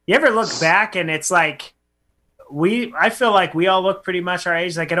 You ever look back and it's like, I feel like we all look pretty much our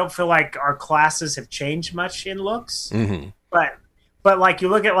age. Like, I don't feel like our classes have changed much in looks. Mm-hmm. But like, you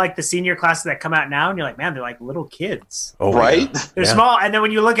look at like the senior classes that come out now and you're like, man, they're like little kids. Oh, right? They're small. And then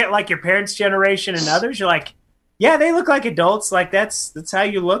when you look at like your parents' generation and others, you're like, yeah, they look like adults. Like, that's how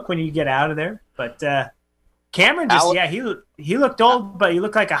you look when you get out of there. But Cameron just, he looked old, but he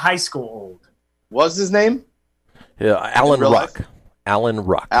looked like a high school old. What's his name? Yeah, Alan Ruck. Alan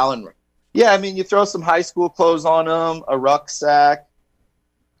Ruck. Yeah, I mean, you throw some high school clothes on him, a rucksack.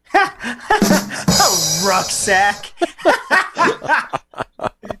 A rucksack.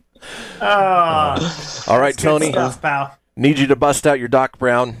 All right, Tony. Stuff, pal. Need you to bust out your Doc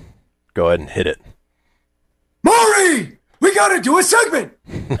Brown. Go ahead and hit it. Marty, we got to do a segment.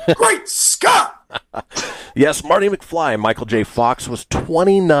 Great Scott. Yes, Marty McFly, Michael J. Fox, was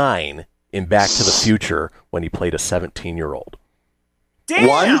 29 in Back to the Future when he played a 17-year-old.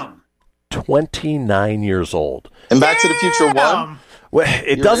 Damn. 29 years old. And Back to the Future 1? Well,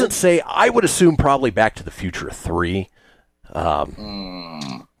 it doesn't say. I would assume probably Back to the Future 3. But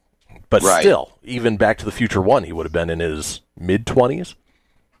still, even Back to the Future 1, he would have been in his mid-20s.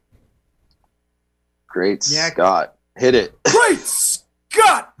 Great Scott. Hit it. Great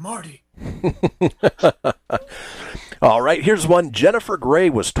Scott, Marty. All right, here's one. Jennifer Grey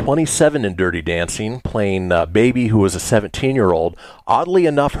was 27 in Dirty Dancing, playing Baby, who was a 17-year-old. Oddly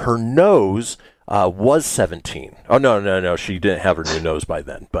enough, her nose was 17. Oh, no. She didn't have her new nose by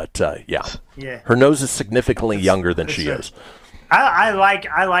then. But, yeah. Her nose is significantly younger than she is. I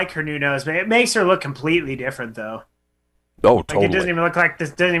like her new nose, but it makes her look completely different, though. Oh, like, totally. It doesn't even look like this.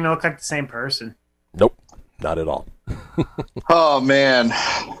 Doesn't even look like the same person. Nope, not at all. Oh man,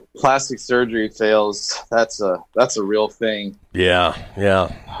 plastic surgery fails. That's a real thing. Yeah.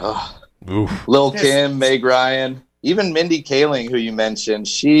 Lil Kim, Meg Ryan, even Mindy Kaling, who you mentioned,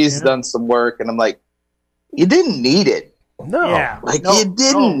 she's done some work, and I'm like, you didn't need it. No, you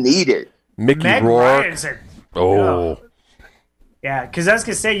didn't need it. Mickey Meg Rourke. Yeah, because I was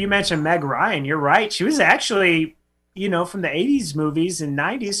gonna say, you mentioned Meg Ryan. You're right. She was actually, from the '80s movies and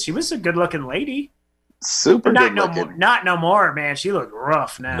 '90s. She was a good-looking lady. Super good looking. Not no more, man. She looked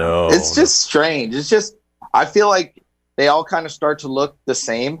rough now. No, it's just strange. It's just, I feel like they all kind of start to look the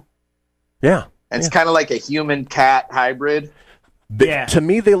same. Yeah. And it's kind of like a human-cat hybrid. To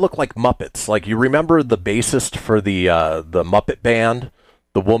me, they look like Muppets. Like, you remember the bassist for the Muppet Band?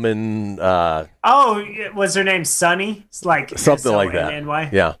 The woman... was her name Sunny? It's like something like that. S-O-N-N-Y?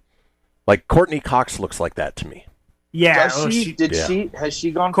 Yeah. Like, Courtney Cox looks like that to me. Yeah. Has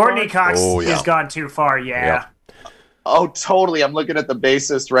she gone Courtney far? Cox has gone too far, yeah. Oh, totally. I'm looking at the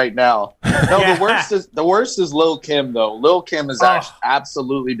bassist right now. No, the worst is Lil Kim, though. Lil Kim has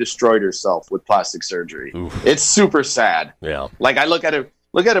absolutely destroyed herself with plastic surgery. Oof. It's super sad. Yeah. Like, I look at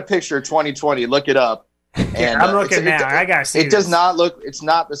a picture of 2020, look it up. And I'm looking now. I gotta see. It does not look. It's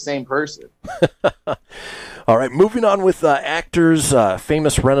not the same person. All right, moving on with actors.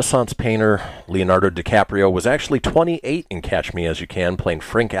 Famous Renaissance painter Leonardo DiCaprio was actually 28 in Catch Me As You Can, playing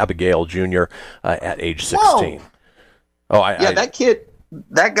Frank Abigail Jr. At age 16. Whoa.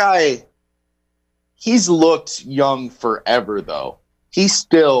 That guy, he's looked young forever, though. He's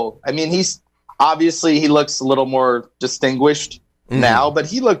obviously he looks a little more distinguished now, but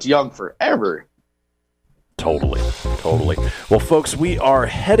he looked young forever. Totally. Well, folks, we are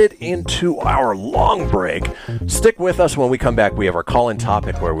headed into our long break. Stick with us. When we come back, we have our call-in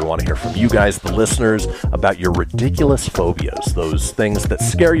topic where we want to hear from you guys, the listeners, about your ridiculous phobias, those things that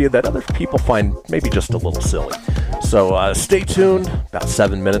scare you that other people find maybe just a little silly. So stay tuned. About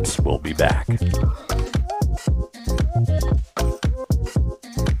 7 minutes. We'll be back.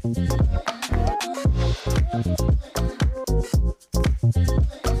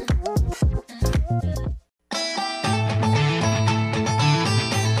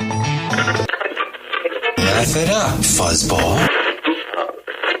 Laugh it up, fuzzball.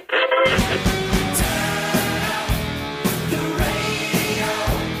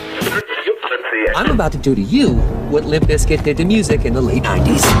 I'm about to do to you what Limp Bizkit did to music in the late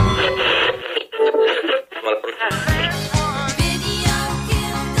 90s.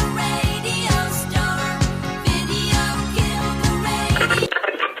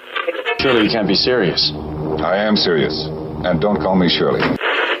 Surely you can't be serious. I am serious. And don't call me Shirley.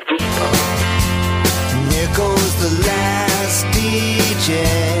 Here goes the last DJ.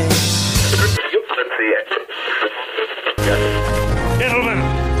 Gentlemen,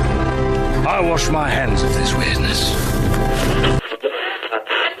 I wash my hands of this weirdness.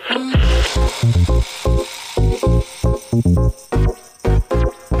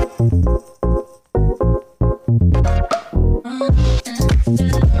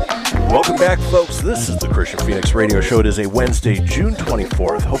 Welcome back, folks. This is the Christian Phoenix Radio Show. It is a Wednesday, June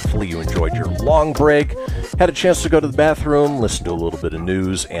 24th. Hopefully you enjoyed your long break, had a chance to go to the bathroom, listen to a little bit of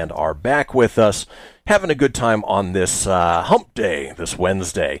news, and are back with us, having a good time on this hump day, this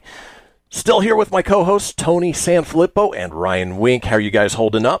Wednesday. Still here with my co-hosts, Tony Sanfilippo and Ryan Wink. How are you guys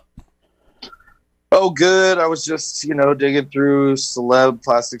holding up? Oh, good. I was just, digging through celeb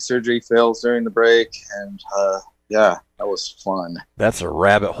plastic surgery fails during the break, and yeah, that was fun. That's a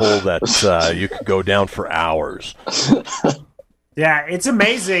rabbit hole that you could go down for hours. Yeah, it's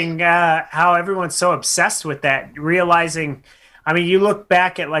amazing how everyone's so obsessed with that, realizing, I mean, you look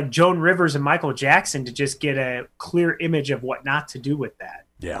back at like Joan Rivers and Michael Jackson to just get a clear image of what not to do with that.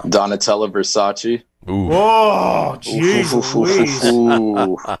 Yeah. Donatella Versace. Ooh. Oh, jeez.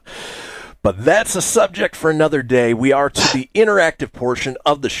 But that's a subject for another day. We are to the interactive portion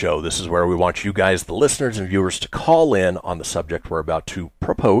of the show. This is where we want you guys, the listeners and viewers, to call in on the subject we're about to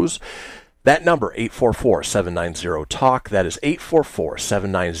propose. That number, 844-790-TALK. That is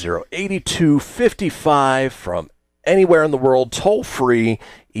 844-790-8255 from anywhere in the world, toll free,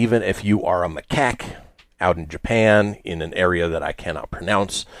 even if you are a macaque out in Japan in an area that I cannot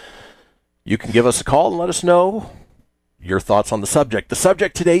pronounce. You can give us a call and let us know your thoughts on the subject. The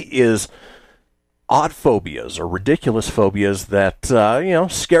subject today is odd phobias or ridiculous phobias that,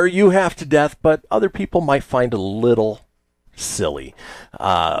 scare you half to death, but other people might find a little silly.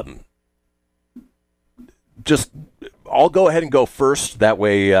 I'll go ahead and go first. That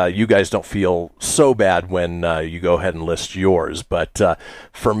way you guys don't feel so bad when you go ahead and list yours. But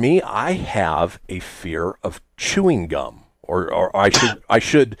for me, I have a fear of chewing gum, or I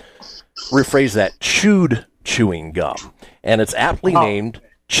should rephrase that, chewing gum. And it's aptly named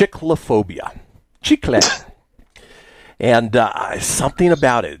chiclophobia. Chicle. And something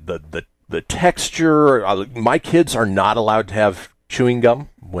about it, the texture, my kids are not allowed to have chewing gum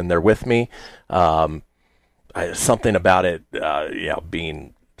when they're with me. Something about it,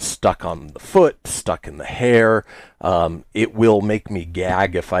 being stuck on the foot, stuck in the hair. It will make me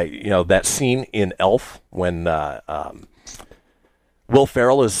gag if that scene in Elf when Will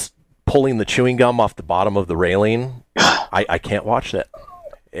Ferrell is pulling the chewing gum off the bottom of the railing. I can't watch that.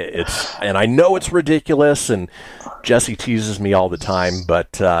 And I know it's ridiculous, and Jesse teases me all the time,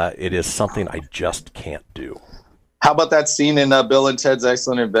 but it is something I just can't do. How about that scene in Bill and Ted's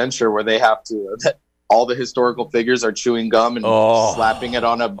Excellent Adventure where they have to, all the historical figures are chewing gum and slapping it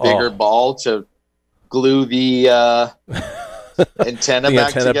on a bigger ball to glue the antenna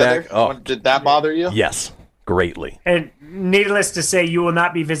back together? Did that bother you? Yes, greatly. And needless to say, you will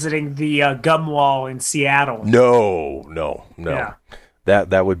not be visiting the gum wall in Seattle. No. Yeah.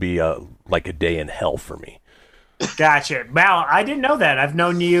 That would be like a day in hell for me. Gotcha. Wow, I didn't know that. I've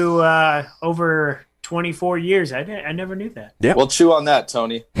known you over 24 years. I never knew that. Yeah. Well, chew on that,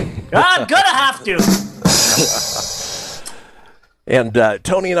 Tony. I'm gonna have to. And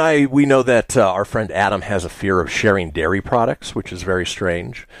Tony and we know that our friend Adam has a fear of sharing dairy products, which is very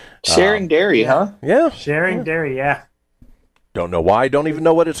strange. Sharing dairy, huh? Yeah. Sharing dairy, yeah. Don't know why. Don't even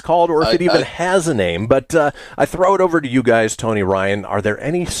know what it's called or if it even has a name. But I throw it over to you guys, Tony, Ryan. Are there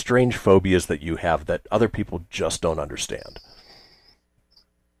any strange phobias that you have that other people just don't understand?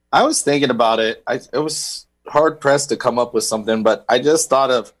 I was thinking about it. It was hard-pressed to come up with something, but I just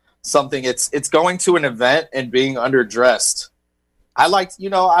thought of something. It's going to an event and being underdressed. I like to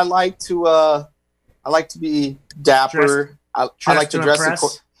be dapper. I like to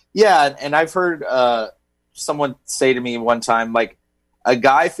dress. And I've heard someone say to me one time, like, a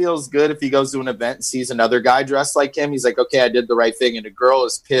guy feels good if he goes to an event and sees another guy dressed like him. He's like, okay, I did the right thing. And a girl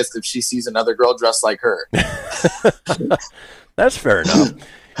is pissed if she sees another girl dressed like her. That's fair enough.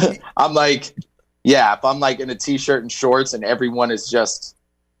 I'm like, yeah, if I'm like in a t-shirt and shorts and everyone is just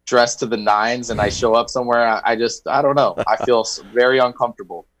dressed to the nines and I show up somewhere, I don't know. I feel very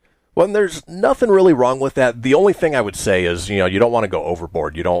uncomfortable. Well, there's nothing really wrong with that. The only thing I would say is, you don't want to go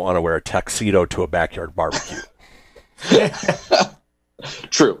overboard. You don't want to wear a tuxedo to a backyard barbecue.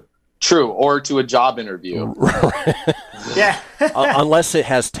 True. Or to a job interview. Yeah. Unless it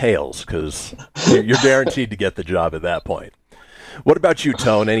has tails, because you're guaranteed to get the job at that point. What about you,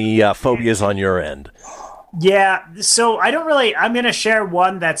 Tone? Any phobias on your end? Yeah, so I'm going to share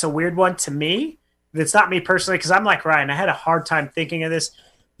one that's a weird one to me. It's not me personally, because I'm like Ryan. I had a hard time thinking of this.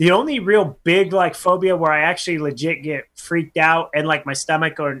 The only real big phobia where I actually legit get freaked out and my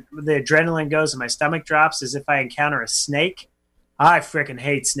stomach or the adrenaline goes and my stomach drops is if I encounter a snake. I freaking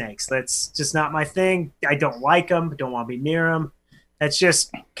hate snakes. That's just not my thing. I don't like them. Don't want to be near them. That's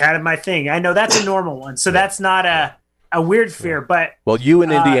just kind of my thing. I know that's a normal one, so that's not a weird fear. But well, you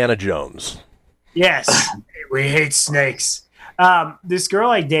and Indiana Jones. Yes, we hate snakes. This girl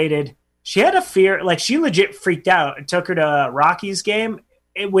I dated, she had a fear, like she legit freaked out. It took her to a Rockies game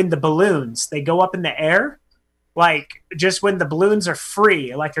when the balloons, they go up in the air. Like just when the balloons are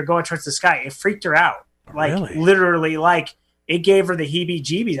free, like they're going towards the sky, it freaked her out. Like literally, like it gave her the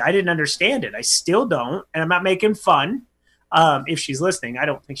heebie-jeebies. I didn't understand it. I still don't. And I'm not making fun. If she's listening, I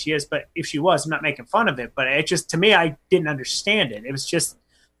don't think she is, but if she was, I'm not making fun of it. But it just, to me, I didn't understand it. It was just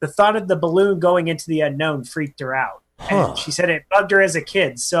the thought of the balloon going into the unknown freaked her out. And she said it bugged her as a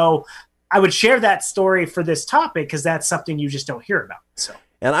kid. So I would share that story for this topic because that's something you just don't hear about. So.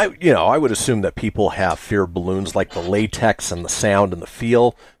 And I would assume that people have fear of balloons, like the latex and the sound and the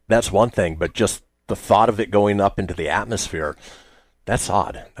feel. That's one thing, but just the thought of it going up into the atmosphere, that's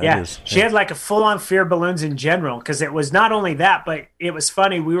odd. She had like a full-on fear of balloons in general, because it was not only that, but it was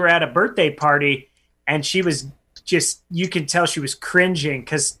funny. We were at a birthday party, and she was just, you could tell she was cringing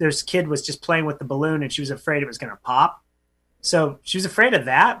because this kid was just playing with the balloon, and she was afraid it was going to pop. So she was afraid of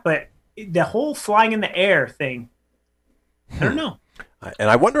that, but the whole flying in the air thing, I don't know.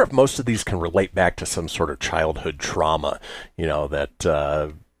 And I wonder if most of these can relate back to some sort of childhood trauma,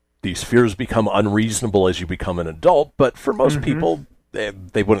 that these fears become unreasonable as you become an adult. But for most people,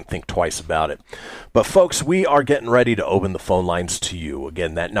 they wouldn't think twice about it. But folks, we are getting ready to open the phone lines to you.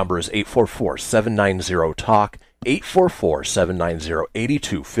 Again, that number is 844-790-TALK,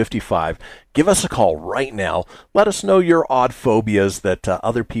 844-790-8255. Give us a call right now. Let us know your odd phobias that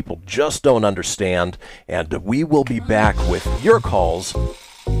other people just don't understand, and we will be back with your calls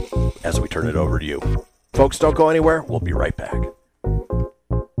as we turn it over to you. Folks, don't go anywhere. We'll be right back.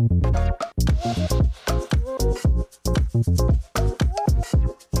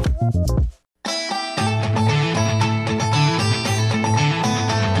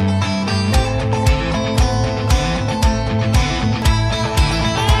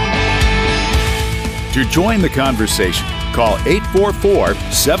 To join the conversation, call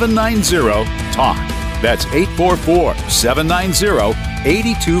 844-790-TALK. That's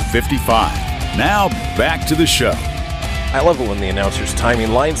 844-790-8255. Now, back to the show. I love it when the announcer's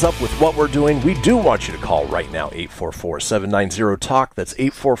timing lines up with what we're doing. We do want you to call right now, 844-790-TALK. That's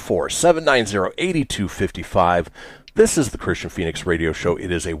 844-790-8255. This is the Christian Phoenix Radio Show. It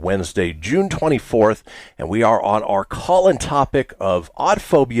is a Wednesday, June 24th, and we are on our call-in topic of odd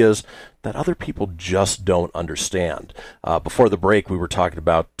phobias that other people just don't understand. Before the break, we were talking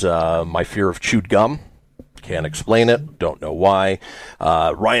about my fear of chewed gum. Can't explain it. Don't know why.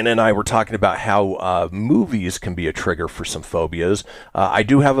 Ryan and I were talking about how movies can be a trigger for some phobias. I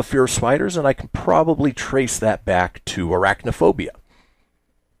do have a fear of spiders, and I can probably trace that back to arachnophobia.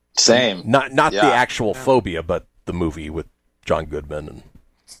 Same. Not the actual phobia, but the movie with John Goodman and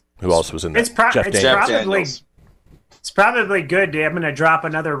who else was in that? Jeff Daniels. It's probably good. I'm going to drop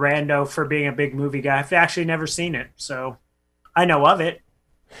another rando for being a big movie guy. I've actually never seen it, so I know of it.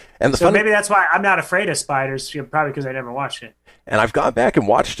 And maybe that's why I'm not afraid of spiders, probably because I never watched it. And I've gone back and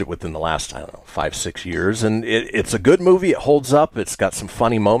watched it within the last, 5-6 years, and it's a good movie. It holds up. It's got some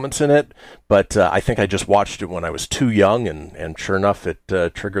funny moments in it, but I think I just watched it when I was too young, and sure enough, it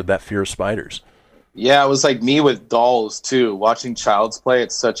triggered that fear of spiders. Yeah, it was like me with dolls, too. Watching Child's Play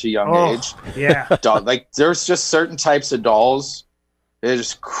at such a young age. Yeah. There's just certain types of dolls that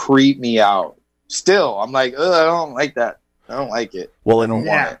just creep me out. Still, I'm like, I don't like that. I don't like it. Well,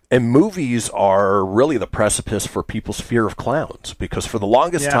 and movies are really the precipice for people's fear of clowns, because for the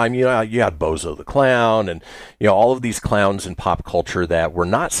longest time, you had Bozo the Clown and, all of these clowns in pop culture that were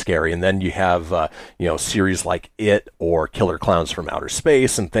not scary. And then you have, series like It or Killer Clowns from Outer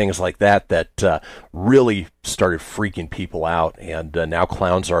Space and things like that really started freaking people out. And now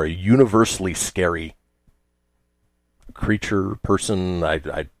clowns are a universally scary creature, person.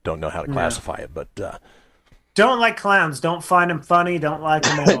 I don't know how to classify it, but... Don't like clowns. Don't find them funny. Don't like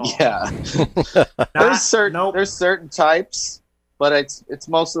them at all. Yeah. There's certain types, but it's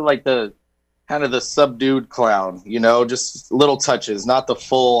mostly like the kind of the subdued clown, just little touches, not the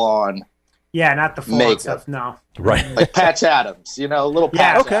full on. Yeah, not the full on stuff. No. Right. Like Patch Adams, little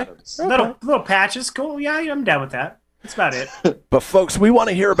Patch Adams. Little patches, cool. Yeah, I'm down with that. That's about it. But folks, we want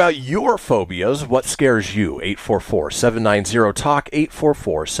to hear about your phobias. What scares you? 844-790-TALK,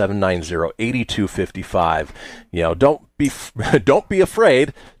 844-790-8255. Don't be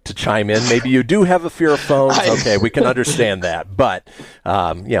afraid to chime in. Maybe you do have a fear of phones. Okay, we can understand that. But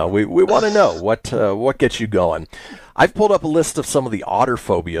we want to know what gets you going. I've pulled up a list of some of the odder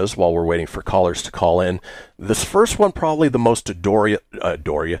phobias while we're waiting for callers to call in. This first one, probably the most adorable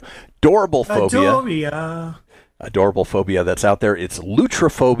phobia. Adorable phobia that's out there. It's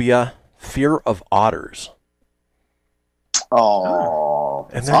lutrophobia, fear of otters. Oh,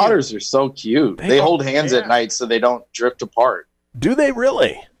 otters are so cute. They hold hands at night so they don't drift apart. Do they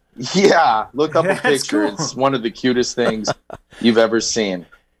really? Yeah, look up a That's picture. cool. It's one of the cutest things you've ever seen.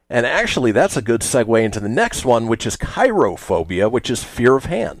 And actually, that's a good segue into the next one, which is chirophobia, which is fear of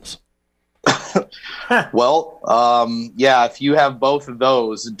hands. Well, yeah, if you have both of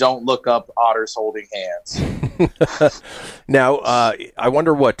those, don't look up otters holding hands. Now, I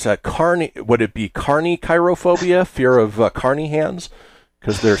wonder what would it be carny chirophobia, fear of carny hands?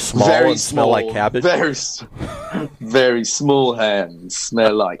 Because they're small and smell like cabbage? Very small hands,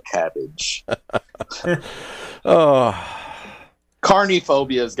 smell like cabbage. Oh,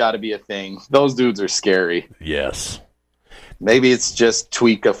 Carniphobia has got to be a thing. Those dudes are scary. yes. Maybe it's just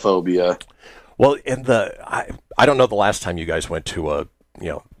tweakophobia. Well, I don't know the last time you guys went to a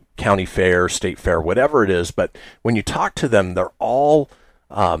county fair, state fair, whatever it is, but when you talk to them, they're all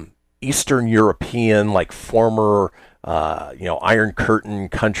Eastern European, like former Iron Curtain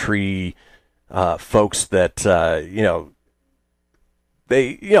country folks that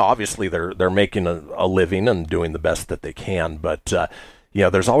they obviously they're making a living and doing the best that they can, but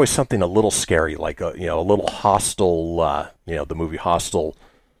there's always something a little scary, like a little Hostel, the movie Hostel.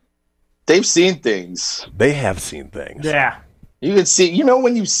 They've seen things. They have seen things. Yeah. You can see,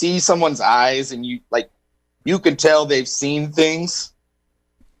 when you see someone's eyes and you can tell they've seen things.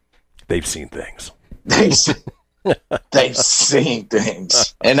 They've seen things. They've seen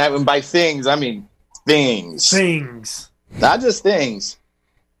things. And by things, I mean things. Things. Not just things.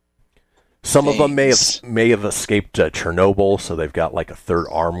 Some of them may have escaped Chernobyl, so they've got like a third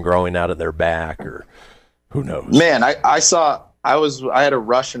arm growing out of their back, or who knows. Man, I had a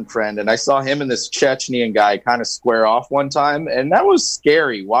Russian friend, and I saw him and this Chechnyan guy kind of square off one time, and that was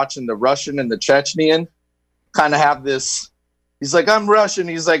scary, watching the Russian and the Chechnyan kind of have this. He's like, I'm Russian.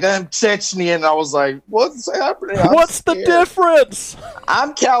 He's like, I'm Chechnyan. I was like, what's happening? What's the difference?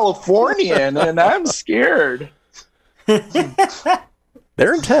 I'm Californian, and I'm scared.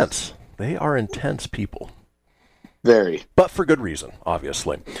 They're intense. They are intense people. Very. But for good reason,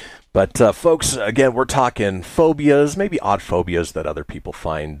 obviously. But, folks, again, we're talking phobias, maybe odd phobias that other people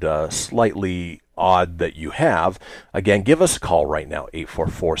find slightly odd that you have. Again, give us a call right now,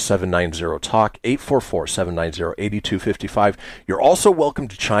 844-790-TALK, 844-790-8255. You're also welcome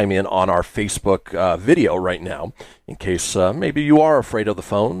to chime in on our Facebook video right now, in case maybe you are afraid of the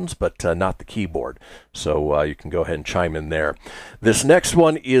phones, but not the keyboard. So you can go ahead and chime in there. This next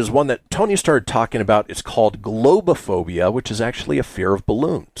one is one that Tony started talking about. It's called globophobia, which is actually a fear of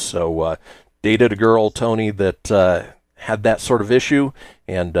balloons. So dated a girl, Tony, that had that sort of issue,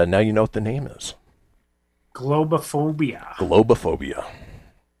 and now you know what the name is. Globophobia. Globophobia.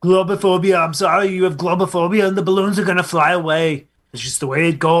 Globophobia. I'm sorry, you have globophobia and the balloons are going to fly away. It's just the way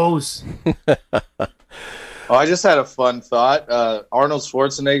it goes. Oh, I just had a fun thought. Arnold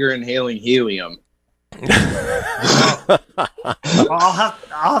Schwarzenegger inhaling helium. I'll have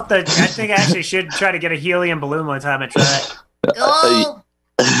to, I think I actually should try to get a helium balloon one time and try it. Oh!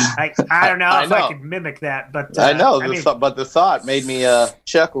 I don't know if I could mimic that, but I know, but the thought made me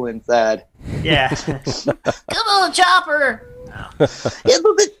chuckle inside. Yeah. Come on, Chopper.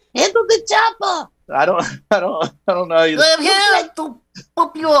 Handle the chopper. I don't know. I'm here to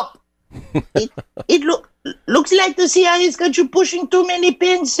pump you up. It looks like the CIA's got you pushing too many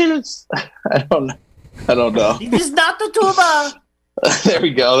pencils. I don't know. It is not the tuba. There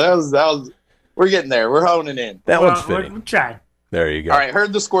we go. That was. We're getting there. We're honing in. That one's fitting. We're trying. There you go. All right,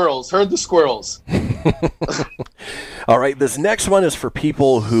 heard the squirrels. All right, this next one is for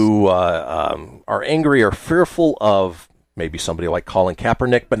people who are angry or fearful of maybe somebody like Colin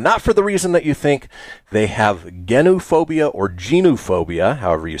Kaepernick, but not for the reason that you think. They have genophobia or genophobia,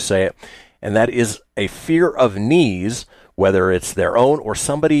 however you say it, and that is a fear of knees, whether it's their own or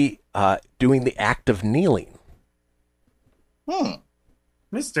somebody doing the act of kneeling.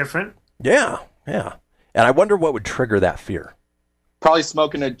 That's different. Yeah. And I wonder what would trigger that fear. Probably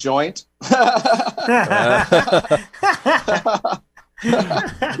smoking a joint.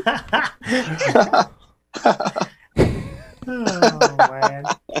 Oh, man.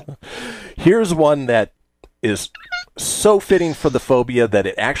 Here's one that is so fitting for the phobia that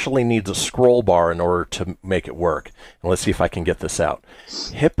it actually needs a scroll bar in order to make it work. And let's see if I can get this out.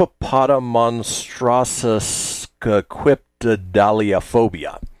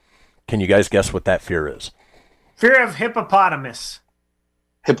 Hippopotamonstrosesquipedaliaphobia. Can you guys guess what that fear is? Fear of hippopotamus.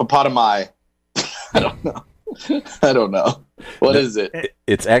 Hippopotami. I don't know. What is it?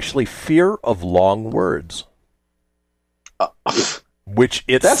 It's actually fear of long words. Which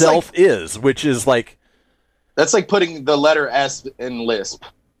itself is, which is like... That's like putting the letter S in lisp.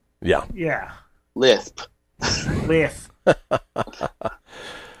 Yeah. Yeah. Lisp. Lisp.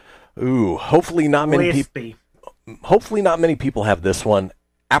 Ooh, hopefully not many people... hopefully not many people have this one.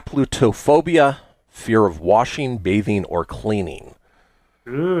 Aplutophobia, fear of washing, bathing, or cleaning.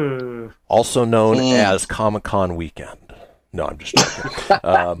 Ooh. Also known as Comic-Con weekend. No, I'm just joking.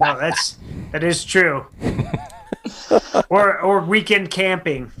 No, that is true. or weekend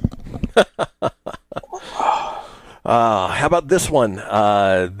camping. How about this one?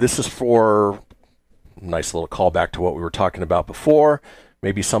 This is for nice little callback to what we were talking about before.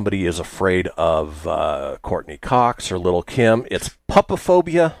 Maybe somebody is afraid of Courtney Cox or Little Kim. It's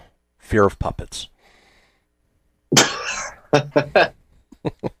puppophobia, fear of puppets.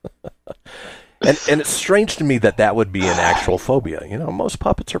 And it's strange to me that would be an actual phobia. You know, most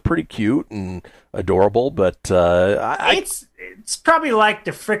puppets are pretty cute and adorable, but it's probably like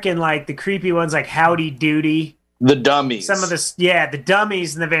the frickin' like the creepy ones like Howdy Doody. The dummies. Some of the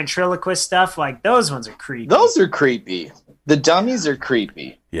dummies and the ventriloquist stuff, like those ones are creepy. Those are creepy. The dummies are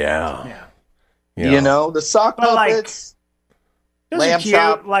creepy. Yeah. You know, the sock puppets. Those Lamb are cute,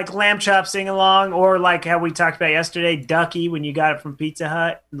 chop. like Lamb Chop Sing Along, or like how we talked about yesterday, Ducky when you got it from Pizza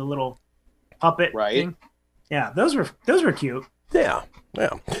Hut and the little puppet thing. Yeah, those were cute. Yeah.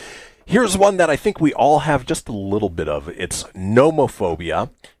 Here's one that I think we all have just a little bit of. It's nomophobia,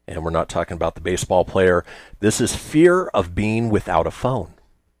 and we're not talking about the baseball player. This is fear of being without a phone.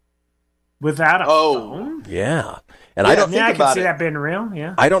 Without a phone? Yeah. And I can see that being real,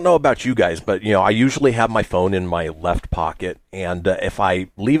 yeah. I don't know about you guys, but I usually have my phone in my left pocket, and if I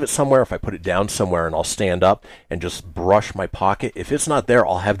leave it somewhere, if I put it down somewhere and I'll stand up and just brush my pocket, if it's not there,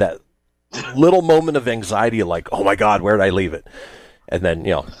 I'll have that little moment of anxiety like, oh my God, where did I leave it? And then,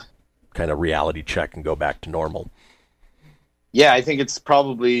 kind of reality check and go back to normal. Yeah, I think it's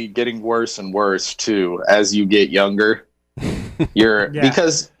probably getting worse and worse too as you get younger.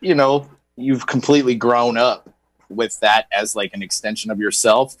 Because, you've completely grown up with that as like an extension of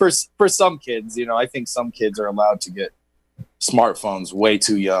yourself. For some kids, I think some kids are allowed to get smartphones way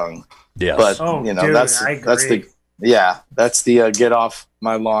too young. Yes. But dude, that's the get off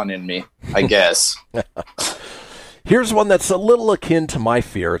my lawn in me, I guess. Here's one that's a little akin to my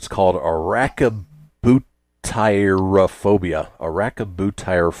fear. It's called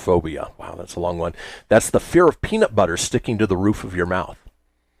arachibutyrophobia. Wow, that's a long one. That's the fear of peanut butter sticking to the roof of your mouth.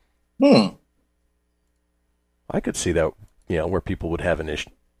 I could see that, where people would have an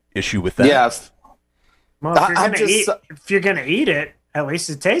issue with that. Yeah. Well, if you're gonna eat it, at least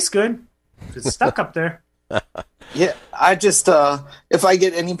it tastes good. It's stuck up there. Yeah, I just if I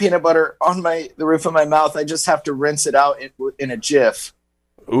get any peanut butter on the roof of my mouth, I just have to rinse it out in a jiff.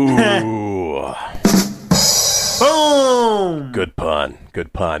 Ooh. Boom. Good pun.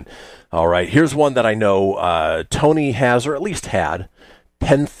 All right, here's one that I know Tony has, or at least had.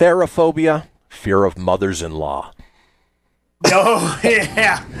 Pantherophobia, fear of mothers-in-law. Oh,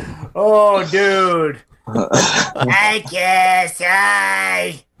 yeah. Oh, dude. I guess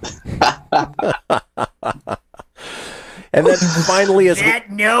And then finally,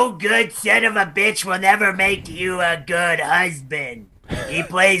 that no good son of a bitch will never make you a good husband. He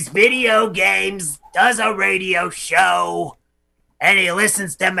plays video games, does a radio show, and he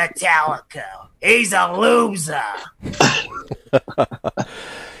listens to Metallica. He's a loser.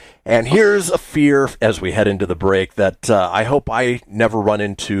 And here's a fear as we head into the break that I hope I never run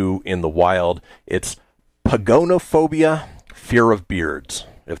into in the wild. It's pagonophobia, fear of beards.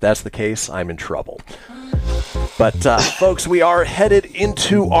 If that's the case, I'm in trouble. But, folks, we are headed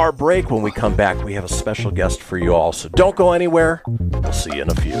into our break. When we come back, we have a special guest for you all. So don't go anywhere. We'll see you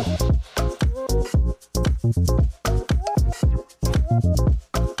in a few.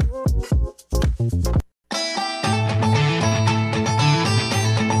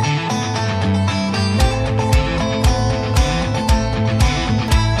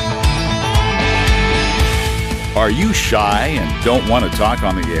 Are you shy and don't want to talk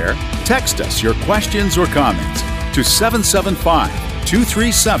on the air? Text us your questions or comments to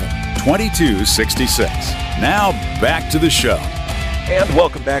 775-237-2266. Now, back to the show. And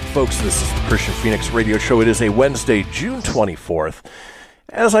welcome back, folks. This is the Christian Phoenix Radio Show. It is a Wednesday, June 24th.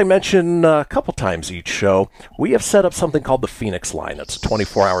 As I mention a couple times each show, we have set up something called the Phoenix Line. It's a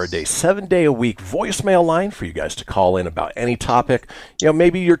 24-hour-a-day, 7-day-a-week voicemail line for you guys to call in about any topic.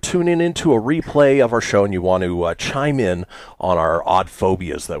 Maybe you're tuning into a replay of our show and you want to chime in on our odd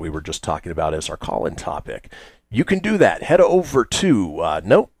phobias that we were just talking about as our call-in topic. You can do that. Head over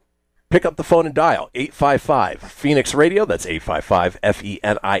to, pick up the phone and dial 855-PHOENIX-RADIO. That's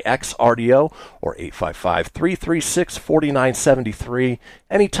 855-FENIX-RDO or 855-336-4973.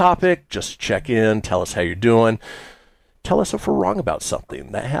 Any topic, just check in, tell us how you're doing. Tell us if we're wrong about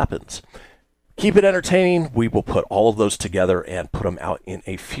something. That happens. Keep it entertaining. We will put all of those together and put them out in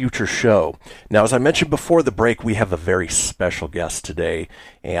a future show. Now, as I mentioned before the break, we have a very special guest today.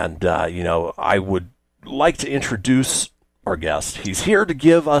 And, I would like to introduce our guest. He's here to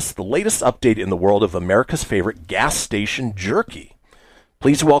give us the latest update in the world of America's favorite gas station jerky.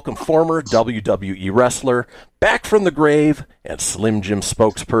 Please welcome former WWE wrestler, back from the grave, and Slim Jim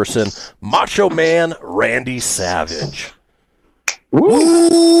spokesperson, Macho Man Randy Savage.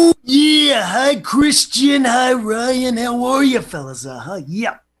 Ooh, yeah. Hi, Christian. Hi, Ryan. How are you, fellas?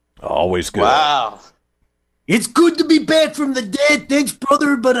 Yeah. Always good. Wow. It's good to be back from the dead. Thanks,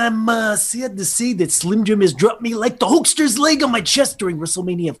 brother. But I'm sad to say that Slim Jim has dropped me like the Hulkster's leg on my chest during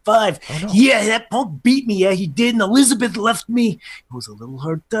WrestleMania 5. Oh, no. Yeah, that punk beat me. Yeah, he did. And Elizabeth left me. It was a little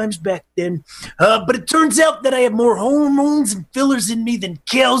hard times back then. But it turns out that I have more hormones and fillers in me than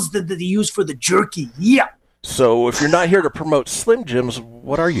cows that they use for the jerky. Yeah. So if you're not here to promote Slim Jims,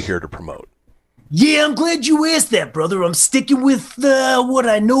 what are you here to promote? Yeah, I'm glad you asked that, brother. I'm sticking with what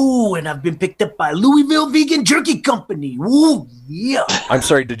I know, and I've been picked up by Louisville Vegan Jerky Company. Ooh, yeah. I'm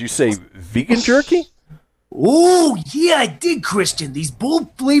sorry, did you say vegan jerky? Oh, yeah, I did, Christian. These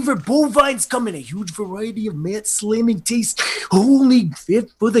bold-flavored bovines come in a huge variety of mat-slamming tastes, only fit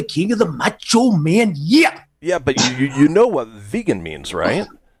for the king of the macho man. Yeah. Yeah, but you know what vegan means, right?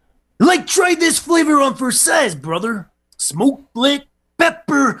 Like, try this flavor on for size, brother. Smoked black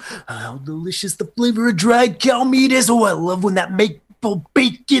pepper. How delicious the flavor of dried cow meat is. Oh, I love when that maple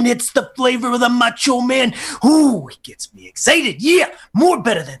bacon hits the flavor of the macho man. Ooh, it gets me excited. Yeah, more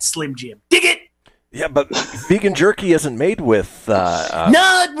better than Slim Jim. Dig it? Yeah, but vegan jerky isn't made with...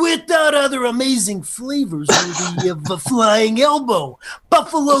 Not without other amazing flavors worthy of a flying elbow.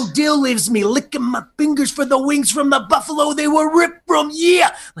 Buffalo Dill leaves me licking my fingers for the wings from the buffalo they were ripped from.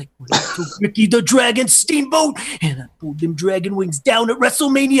 Yeah, like when I took Ricky the Dragon Steamboat and I pulled them dragon wings down at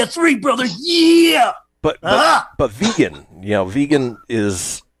WrestleMania 3, brother. Yeah. But vegan, vegan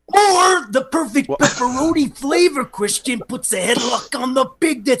is... Or the perfect pepperoni flavor, Christian, puts a headlock on the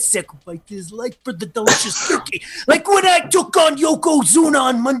pig that sacrificed his life for the delicious turkey. Like when I took on Yokozuna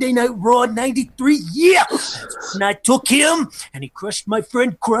on Monday Night Raw 93. Yeah, that's when I took him, and he crushed my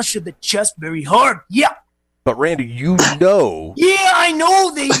friend Crush in the chest very hard. Yeah. But Randy, you know... Yeah, I know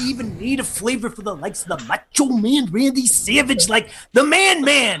they even need a flavor for the likes of the Macho Man Randy Savage, like the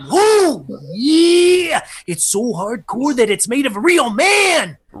Man. Ooh, yeah! It's so hardcore that it's made of a real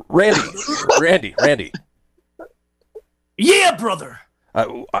man! Randy. Yeah, brother!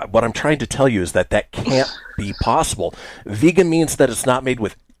 What I'm trying to tell you is that can't be possible. Vegan means that it's not made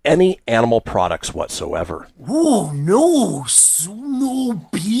with any animal products whatsoever. Oh, no. So no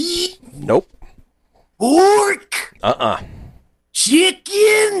beef? Nope. Pork?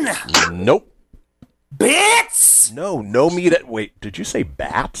 Chicken? Nope. Bats? No meat. Wait, did you say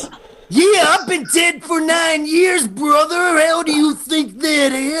bats? Yeah, I've been dead for 9 years, brother. How do you think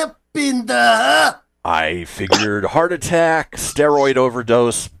that happened, I figured heart attack, steroid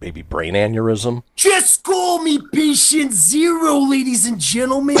overdose, maybe brain aneurysm. Just call me patient zero, ladies and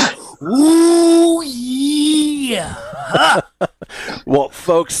gentlemen. Ooh, yeah. Well,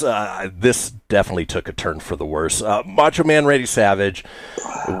 folks, this definitely took a turn for the worse. Macho Man Randy Savage,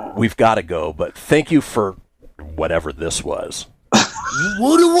 we've got to go, but thank you for whatever this was.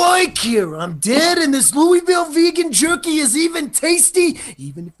 What do I care? I'm dead, and this Louisville vegan jerky is even tasty,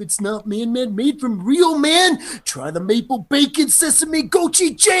 even if it's not man-made, made from real man. Try the maple bacon sesame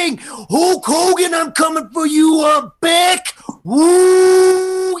gochujang. Hulk Hogan, I'm coming for you. I'm back.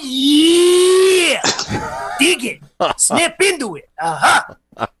 Woo, yeah. Dig it. Snap into it. Aha.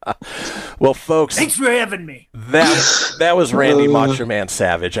 Well, folks, thanks for having me. That was Randy Macho Man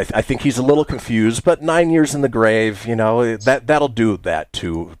Savage. I think he's a little confused, but 9 years in the grave, that'll do that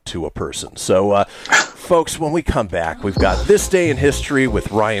to a person. So, folks, when we come back, we've got This Day in History with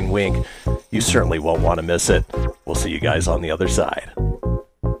Ryan Wink. You certainly won't want to miss it. We'll see you guys on the other side.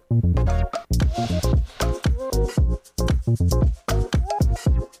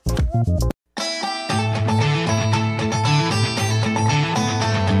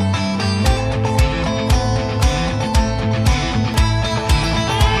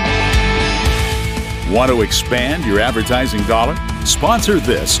 Want to expand your advertising dollar? Sponsor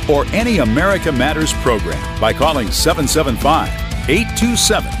this or any America Matters program by calling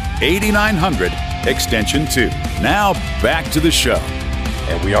 775-827-8900, extension 2. Now, back to the show.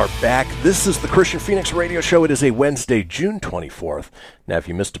 And we are back. This is the Christian Phoenix Radio Show. It is a Wednesday, June 24th. Now, if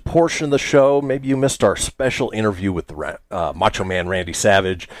you missed a portion of the show, maybe you missed our special interview with the Macho Man Randy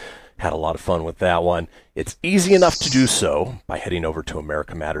Savage. Had a lot of fun with that one. It's easy enough to do so by heading over to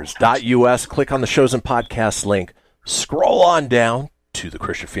americamatters.us. Click on the shows and podcasts link. Scroll on down to the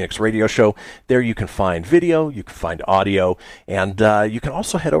Christian Phoenix Radio Show. There you can find video, you can find audio, and you can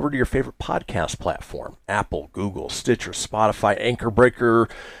also head over to your favorite podcast platform: Apple, Google, Stitcher, Spotify, Anchor Breaker,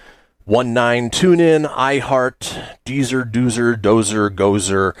 19, TuneIn, iHeart, Deezer, Doozer, Dozer,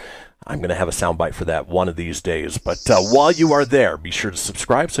 Gozer. I'm going to have a soundbite for that one of these days. But while you are there, be sure to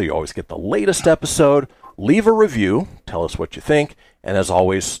subscribe so you always get the latest episode. Leave a review. Tell us what you think. And as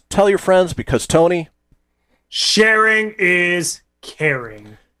always, tell your friends, because, Tony, sharing is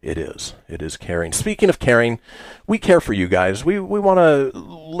caring. It is. It is caring. Speaking of caring, we care for you guys. We want to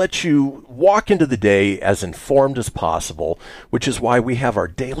let you walk into the day as informed as possible, which is why we have our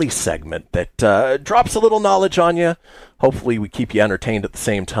daily segment that drops a little knowledge on you. Hopefully we keep you entertained at the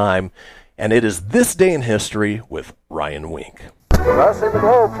same time. And it is This Day in History with Ryan Wink. Crossing the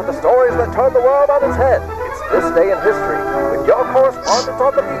globe for the stories that turn the world on its head. It's This Day in History with your correspondent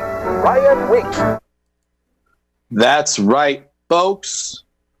on the beat, Ryan Wink. That's right, folks.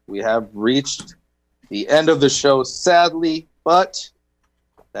 We have reached the end of the show, sadly, but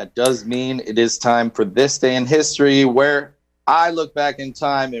that does mean it is time for This Day in History, where I look back in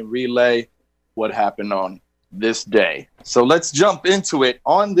time and relay what happened on this day. So let's jump into it.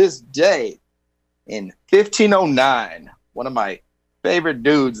 On this day in 1509, one of my favorite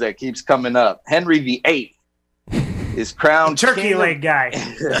dudes that keeps coming up, Henry VIII, is crowned turkey leg guy.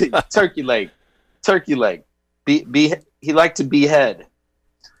 Turkey leg. He liked to behead.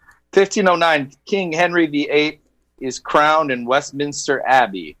 1509, King Henry VIII is crowned in Westminster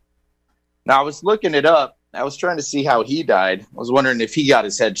Abbey. Now, I was looking it up. I was trying to see how he died. I was wondering if he got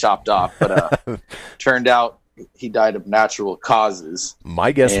his head chopped off, but turned out he died of natural causes.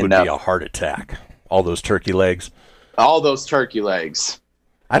 My guess would be a heart attack. All those turkey legs. All those turkey legs.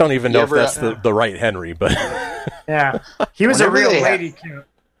 I don't even know if that's the right Henry, but... Yeah. He was a real lady killer.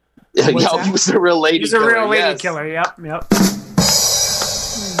 He was a real lady killer. He was a real lady killer, yep.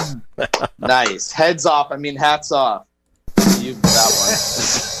 Nice. Heads off. I mean, hats off. You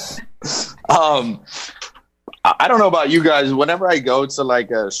that one. I don't know about you guys. Whenever I go to like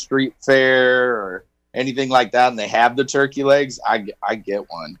a street fair or anything like that, and they have the turkey legs, I get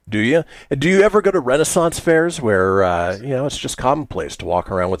one. Do you? Do you ever go to Renaissance fairs where it's just commonplace to walk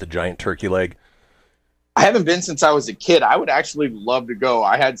around with a giant turkey leg? I haven't been since I was a kid. I would actually love to go.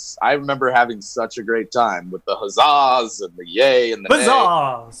 I remember having such a great time with the huzzahs and the yay and the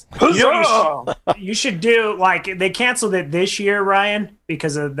huzzahs. Huzzah! You should do, like, they canceled it this year, Ryan,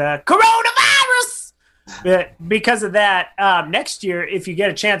 because of the coronavirus. But because of that, next year, if you get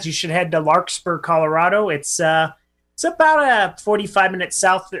a chance, you should head to Larkspur, Colorado. It's about a 45-minute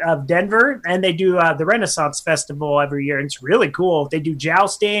south of Denver, and they do the Renaissance Festival every year. And it's really cool. They do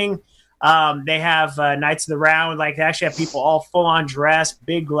jousting. They have Knights of the Round. Like, they actually have people all full-on dressed,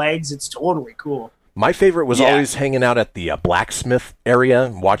 big legs. It's totally cool. My favorite was always hanging out at the blacksmith area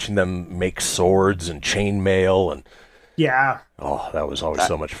and watching them make swords and chainmail. And oh, that was always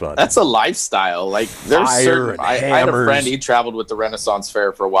so much fun. That's a lifestyle. Like, there's I had a friend, he traveled with the Renaissance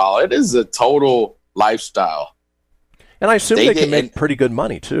Fair for a while. It is a total lifestyle. And I assume they can make pretty good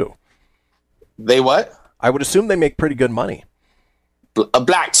money, too. They what? I would assume they make pretty good money. A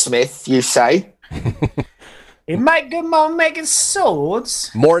blacksmith, you say? He might good money making swords.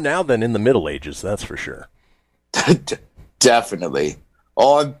 More now than in the Middle Ages, that's for sure. Definitely.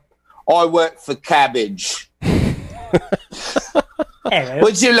 I work for cabbage.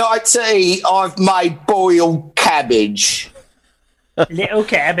 Would you like to eat? I've made boiled cabbage. Little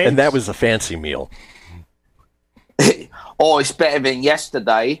cabbage. And that was a fancy meal. Oh, it's better than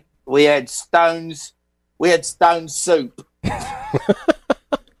yesterday. We had stone soup.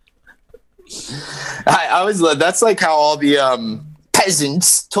 I was that's like how all the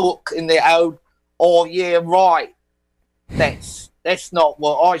peasants talk in their old. Oh yeah, right. That's not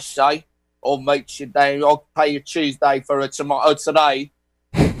what I say. I'll meet you down. I'll pay you Tuesday for a tomato today.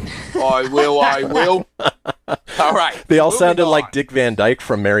 I will. All right. They all sounded like Dick Van Dyke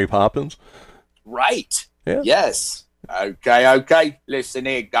from Mary Poppins. Right. Yeah. Yes. Okay. Listen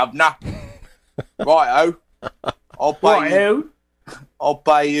here, governor. Righto. I'll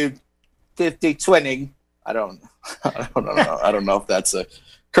pay you 50-20. I don't know if that's a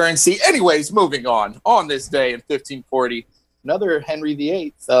currency. Anyways, moving on. On this day in 1540, another Henry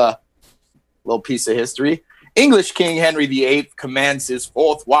VIII, little piece of history. English King Henry VIII commands his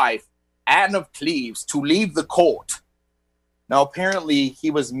fourth wife, Anne of Cleves, to leave the court. Now, apparently,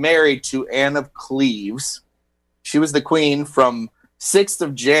 he was married to Anne of Cleves. She was the queen from 6th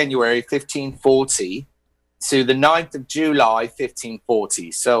of January, 1540, to the 9th of July,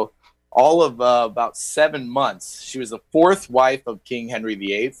 1540. So all of about 7 months. She was the fourth wife of King Henry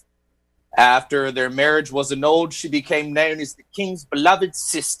VIII. After their marriage was annulled, she became known as the king's beloved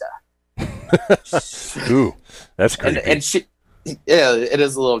sister. Ooh, that's creepy. And she, yeah, it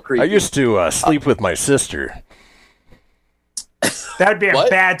is a little creepy. I used to sleep with my sister. That'd be a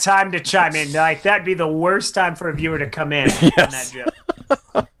bad time to chime in. Like, that'd be the worst time for a viewer to come in on that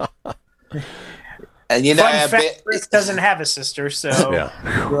joke. And you know, Fun fact, Chris doesn't have a sister, so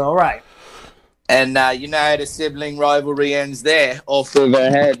we're all right. And you know how the sibling rivalry ends there. Off of her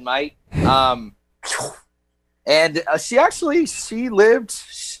head, mate. And she lived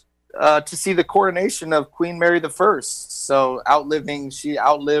to see the coronation of Queen Mary I. So she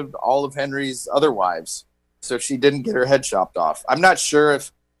outlived all of Henry's other wives. So she didn't get her head chopped off. I'm not sure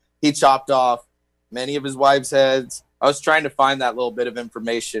if he chopped off many of his wives' heads. I was trying to find that little bit of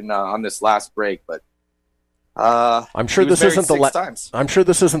information on this last break, but I'm sure this isn't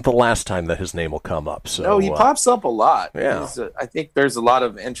the last time that his name will come up. So no, he pops up a lot. Yeah, I think there's a lot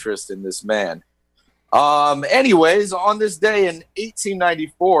of interest in this man. Anyways, on this day in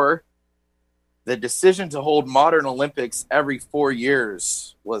 1894, the decision to hold modern Olympics every 4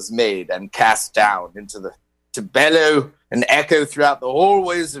 years was made and cast down to bellow and echo throughout the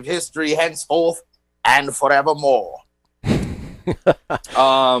hallways of history henceforth and forevermore. But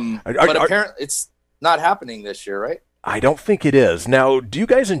apparently it's not happening this year, right? I don't think it is. Now, do you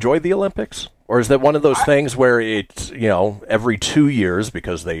guys enjoy the Olympics? Or is that one of those things where it's, every 2 years,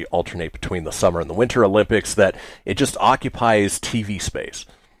 because they alternate between the summer and the winter Olympics, that it just occupies TV space?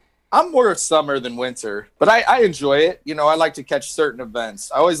 I'm more summer than winter, but I enjoy it. I like to catch certain events.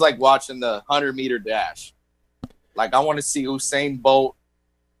 I always like watching the 100-meter dash. Like, I want to see Usain Bolt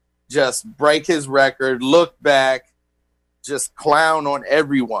just break his record, look back, just clown on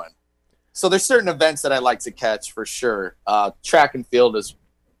everyone. So there's certain events that I like to catch for sure. Track and field is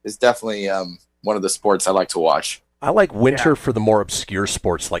definitely one of the sports I like to watch. I like winter for the more obscure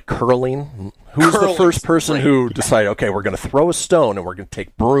sports like curling. Who's the first person who decided, okay, we're going to throw a stone and we're going to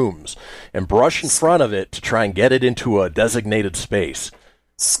take brooms and brush in front of it to try and get it into a designated space?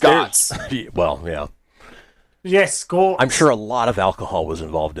 Scots. Well, yeah. Yes, Scots. I'm sure a lot of alcohol was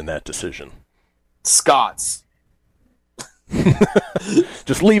involved in that decision. Scots.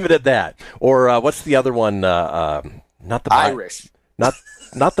 Just leave it at that. Or what's the other one? Not the Irish.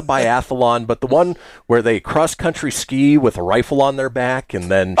 Not the biathlon, but the one where they cross-country ski with a rifle on their back and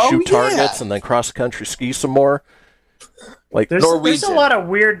then shoot targets and then cross-country ski some more. Like there's a lot of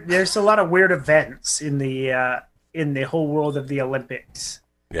weird events in the whole world of the Olympics.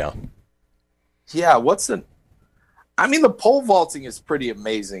 Yeah. Yeah, the pole vaulting is pretty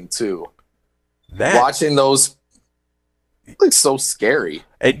amazing too. Watching those looks so scary.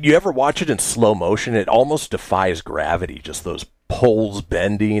 And you ever watch it in slow motion? It almost defies gravity, just those poles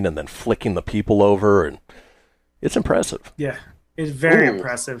bending and then flicking the people over, and it's impressive. Yeah, it's very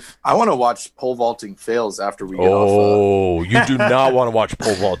impressive. I want to watch pole vaulting fails after we get off. Oh, you do not want to watch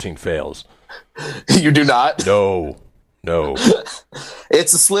pole vaulting fails. You do not? No.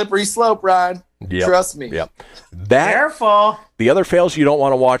 It's a slippery slope, Ryan. Yep. Trust me. Yep. Careful. The other fails you don't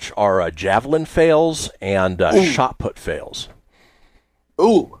want to watch are javelin fails and shot put fails.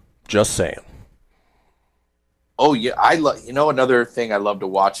 Ooh. Just saying. Oh, yeah. Another thing I love to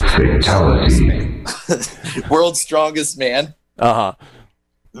watch is World's Strongest Man. World's Strongest Man. Uh-huh.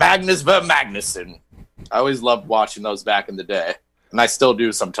 Magnus v. Magnuson. I always loved watching those back in the day. And I still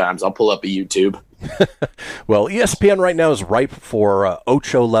do sometimes. I'll pull up a YouTube. Well, ESPN right now is ripe for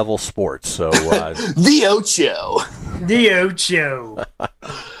Ocho level sports. So The Ocho. The Ocho.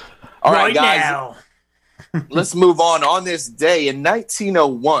 All right, guys. Now. Let's move on. On this day in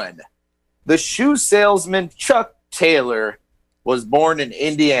 1901, the shoe salesman Chuck Taylor was born in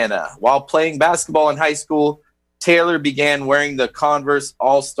Indiana. While playing basketball in high school, Taylor began wearing the Converse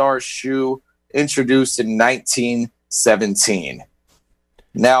All-Star shoe introduced in 1917.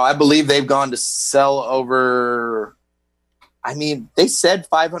 Now, I believe they've gone to sell over, they said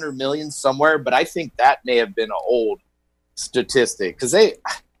 500 million somewhere, but I think that may have been an old statistic because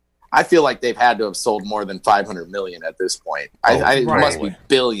I feel like they've had to have sold more than 500 million at this point. It must be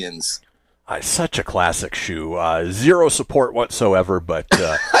billions. Such a classic shoe. Zero support whatsoever, but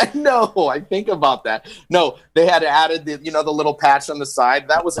I know. I think about that. No, they had added the little patch on the side.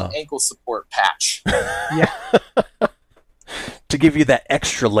 That was an ankle support patch. Yeah. To give you that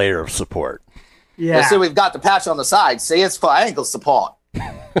extra layer of support. Yeah. So we've got the patch on the side. Say it's for ankle support.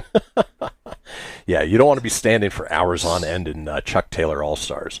 Yeah, you don't want to be standing for hours on end in Chuck Taylor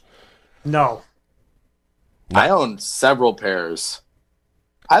All-Stars. No. I own several pairs.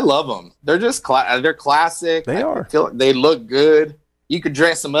 I love them. They're just they're classic. They are. Feel like they look good. You could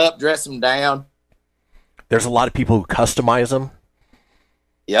dress them up, dress them down. There's a lot of people who customize them.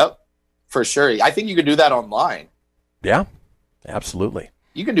 Yep. For sure. I think you could do that online. Yeah, absolutely.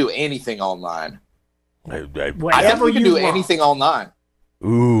 You can do anything online. I think Whatever you can you do want. anything online.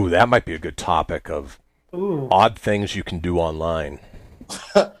 Ooh, that might be a good topic of Ooh. odd things you can do online.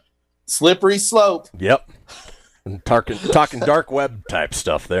 Slippery slope. Yep. And talking dark web type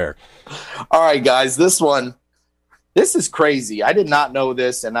stuff there. All right, guys, this is crazy. I did not know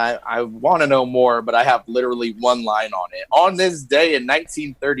this, and I want to know more, but I have literally one line on it. On this day in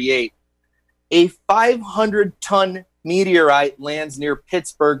 1938, a 500-ton meteorite lands near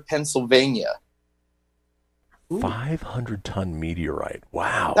Pittsburgh, Pennsylvania. 500-ton meteorite.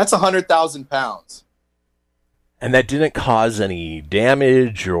 Wow. That's 100,000 pounds. And that didn't cause any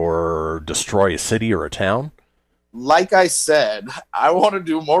damage or destroy a city or a town? Like I said, I want to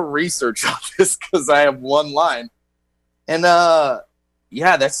do more research on this because I have one line. And,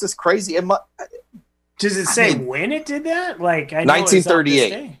 yeah, that's just crazy. Does it say when it did that? Like, I know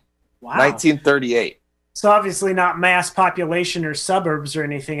 1938. Wow. 1938. So obviously not mass population or suburbs or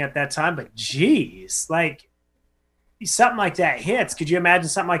anything at that time, but geez, like something like that hits. Could you imagine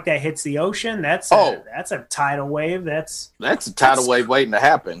something like that hits the ocean? That's a tidal wave. That's a tidal wave waiting to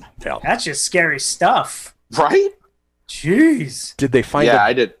happen. Yeah. That's just scary stuff, right? Jeez. Did they find?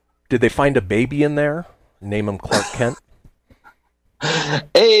 I did. Did they find a baby in there? Name him Clark Kent.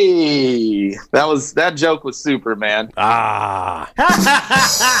 Hey, that joke was Superman. Ah,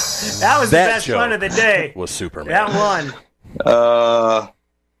 that was the best one of the day. Was Superman that one?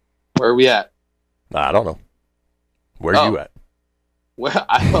 Where are we at? I don't know. Where are you at? Well,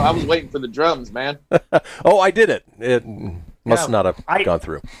 I was waiting for the drums, man. Oh, I did it. It must not have gone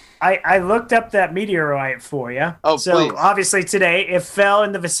through. I looked up that meteorite for you. Oh, so please. Obviously today it fell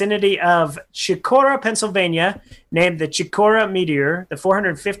in the vicinity of Chicora, Pennsylvania, named the Chicora meteor. The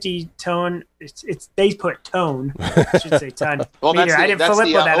 450-ton. They put tone. I should say ton. Well, meteor. I didn't flip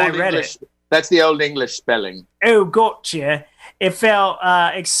with that. I read English, it. That's the old English spelling. Oh, gotcha. It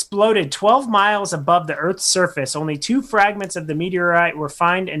exploded 12 miles above the Earth's surface. Only 2 fragments of the meteorite were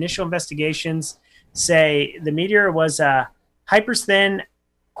found. Initial investigations say the meteor was a hyperthin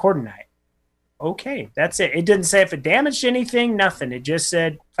cordonite. Okay, that's it. It didn't say if it damaged anything, nothing. It just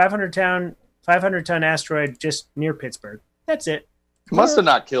said 500-ton asteroid just near Pittsburgh. That's it. Must have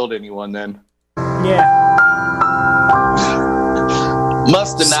not killed anyone then. Yeah.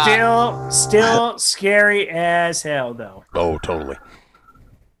 Must have not. Still scary as hell, though. Oh, totally.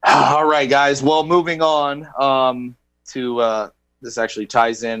 All right, guys. Well, moving on to this actually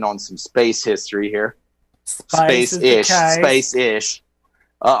ties in on some space history here. Space-ish.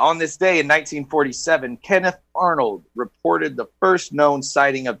 On this day in 1947, Kenneth Arnold reported the first known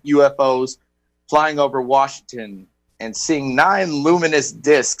sighting of UFOs flying over Washington and seeing 9 luminous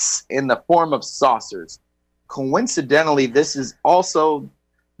discs in the form of saucers. Coincidentally, this is also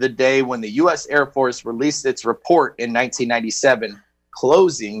the day when the U.S. Air Force released its report in 1997,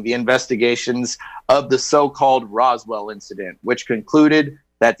 closing the investigations of the so-called Roswell incident, which concluded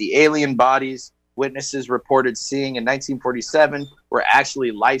that the alien bodies witnesses reported seeing in 1947 were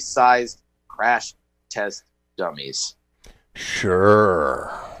actually life-sized crash test dummies.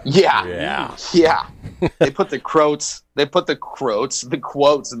 Sure. Yeah. They put the quotes in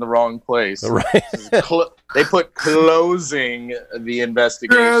the wrong place. Right. They put closing the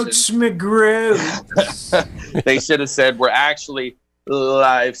investigation. McGroats. They should have said we're actually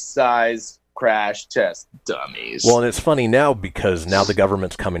life-size crash test dummies. Well, and it's funny now because now the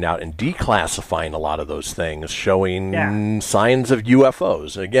government's coming out and declassifying a lot of those things, showing signs of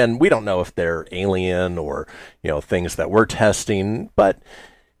UFOs. Again, we don't know if they're alien or, things that we're testing, but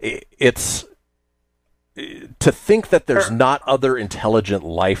it's to think that there's not other intelligent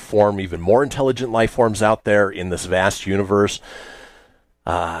life form, even more intelligent life forms out there in this vast universe,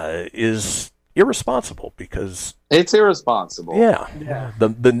 is irresponsible because it's irresponsible. Yeah.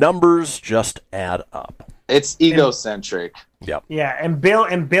 The numbers just add up. It's egocentric. Yep. Yeah, and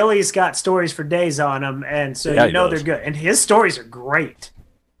Billy's got stories for days on them, and so they're good. And his stories are great.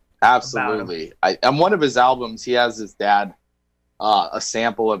 Absolutely. On one of his albums, he has his dad, a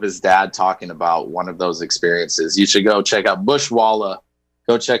sample of his dad talking about one of those experiences. You should go check out Bushwalla.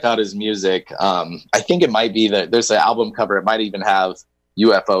 Go check out his music. I think it might be that there's an album cover. It might even have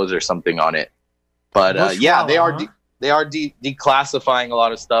UFOs or something on it. But they are declassifying a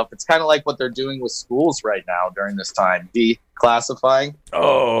lot of stuff. It's kind of like what they're doing with schools right now during this time, declassifying.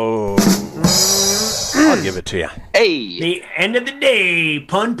 Oh, I'll give it to you. Hey, the end of the day,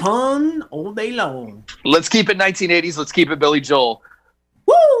 pun all day long. Let's keep it 1980s. Let's keep it Billy Joel.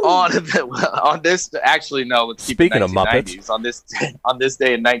 Woo! On this, actually no. Let's keep Speaking it of 1990s. Muppets, on this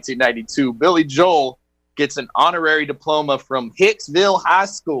day in 1992, Billy Joel gets an honorary diploma from Hicksville High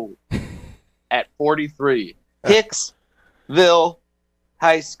School. at 43. Hicksville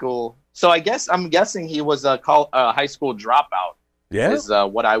High School. So I'm guessing he was a high school dropout. Yeah. Is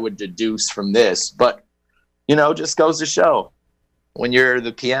what I would deduce from this. But, just goes to show when you're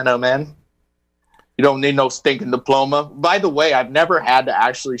the piano man, you don't need no stinking diploma. By the way, I've never had to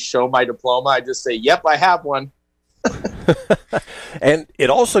actually show my diploma. I just say, yep, I have one. And it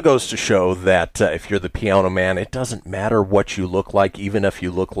also goes to show that if you're the piano man, it doesn't matter what you look like. Even if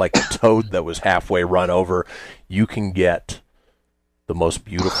you look like a toad that was halfway run over, you can get the most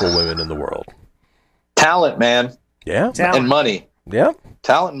beautiful women in the world. Talent, man. Yeah. Talent. And money. Yeah.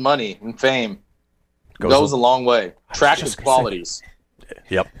 Talent and money and fame goes a long way. Attractive qualities.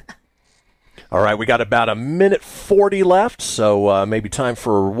 Yep. All right, we got about a minute 40 left, so maybe time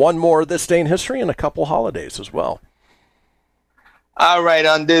for one more This Day in History and a couple holidays as well. All right,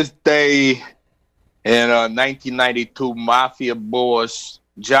 on this day in 1992, Mafia boss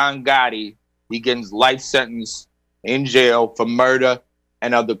John Gotti begins life sentence in jail for murder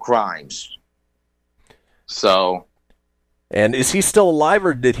and other crimes. So, and is he still alive,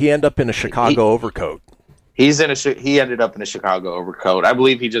 or did he end up in a Chicago overcoat? He ended up in a Chicago overcoat. I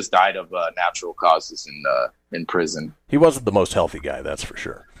believe he just died of natural causes in prison. He wasn't the most healthy guy, that's for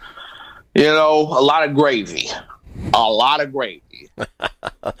sure. A lot of gravy. A lot of gravy.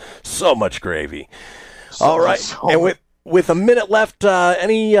 So much gravy. All right. And with a minute left,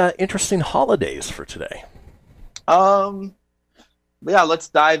 any interesting holidays for today? Yeah, let's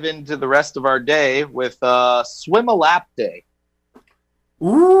dive into the rest of our day with Swim a Lap Day.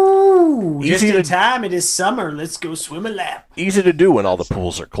 Ooh, just in time. It is summer. Let's go swim a lap. Easy to do when all the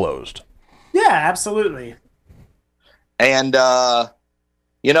pools are closed. Yeah, absolutely. And, that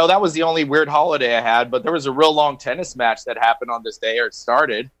was the only weird holiday I had, but there was a real long tennis match that happened on this day, or it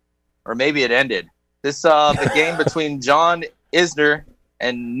started, or maybe it ended. The game between John Isner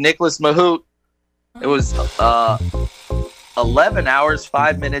and Nicholas Mahut, it was 11 hours,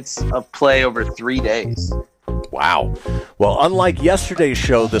 5 minutes of play over 3 days. Wow. Well, unlike yesterday's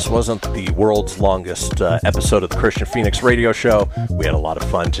show, this wasn't the world's longest episode of the Christian Phoenix Radio Show. We had a lot of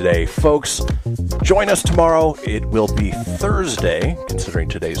fun today. Folks, join us tomorrow. It will be Thursday, considering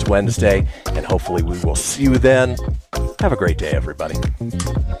today's Wednesday, and hopefully we will see you then. Have a great day, everybody.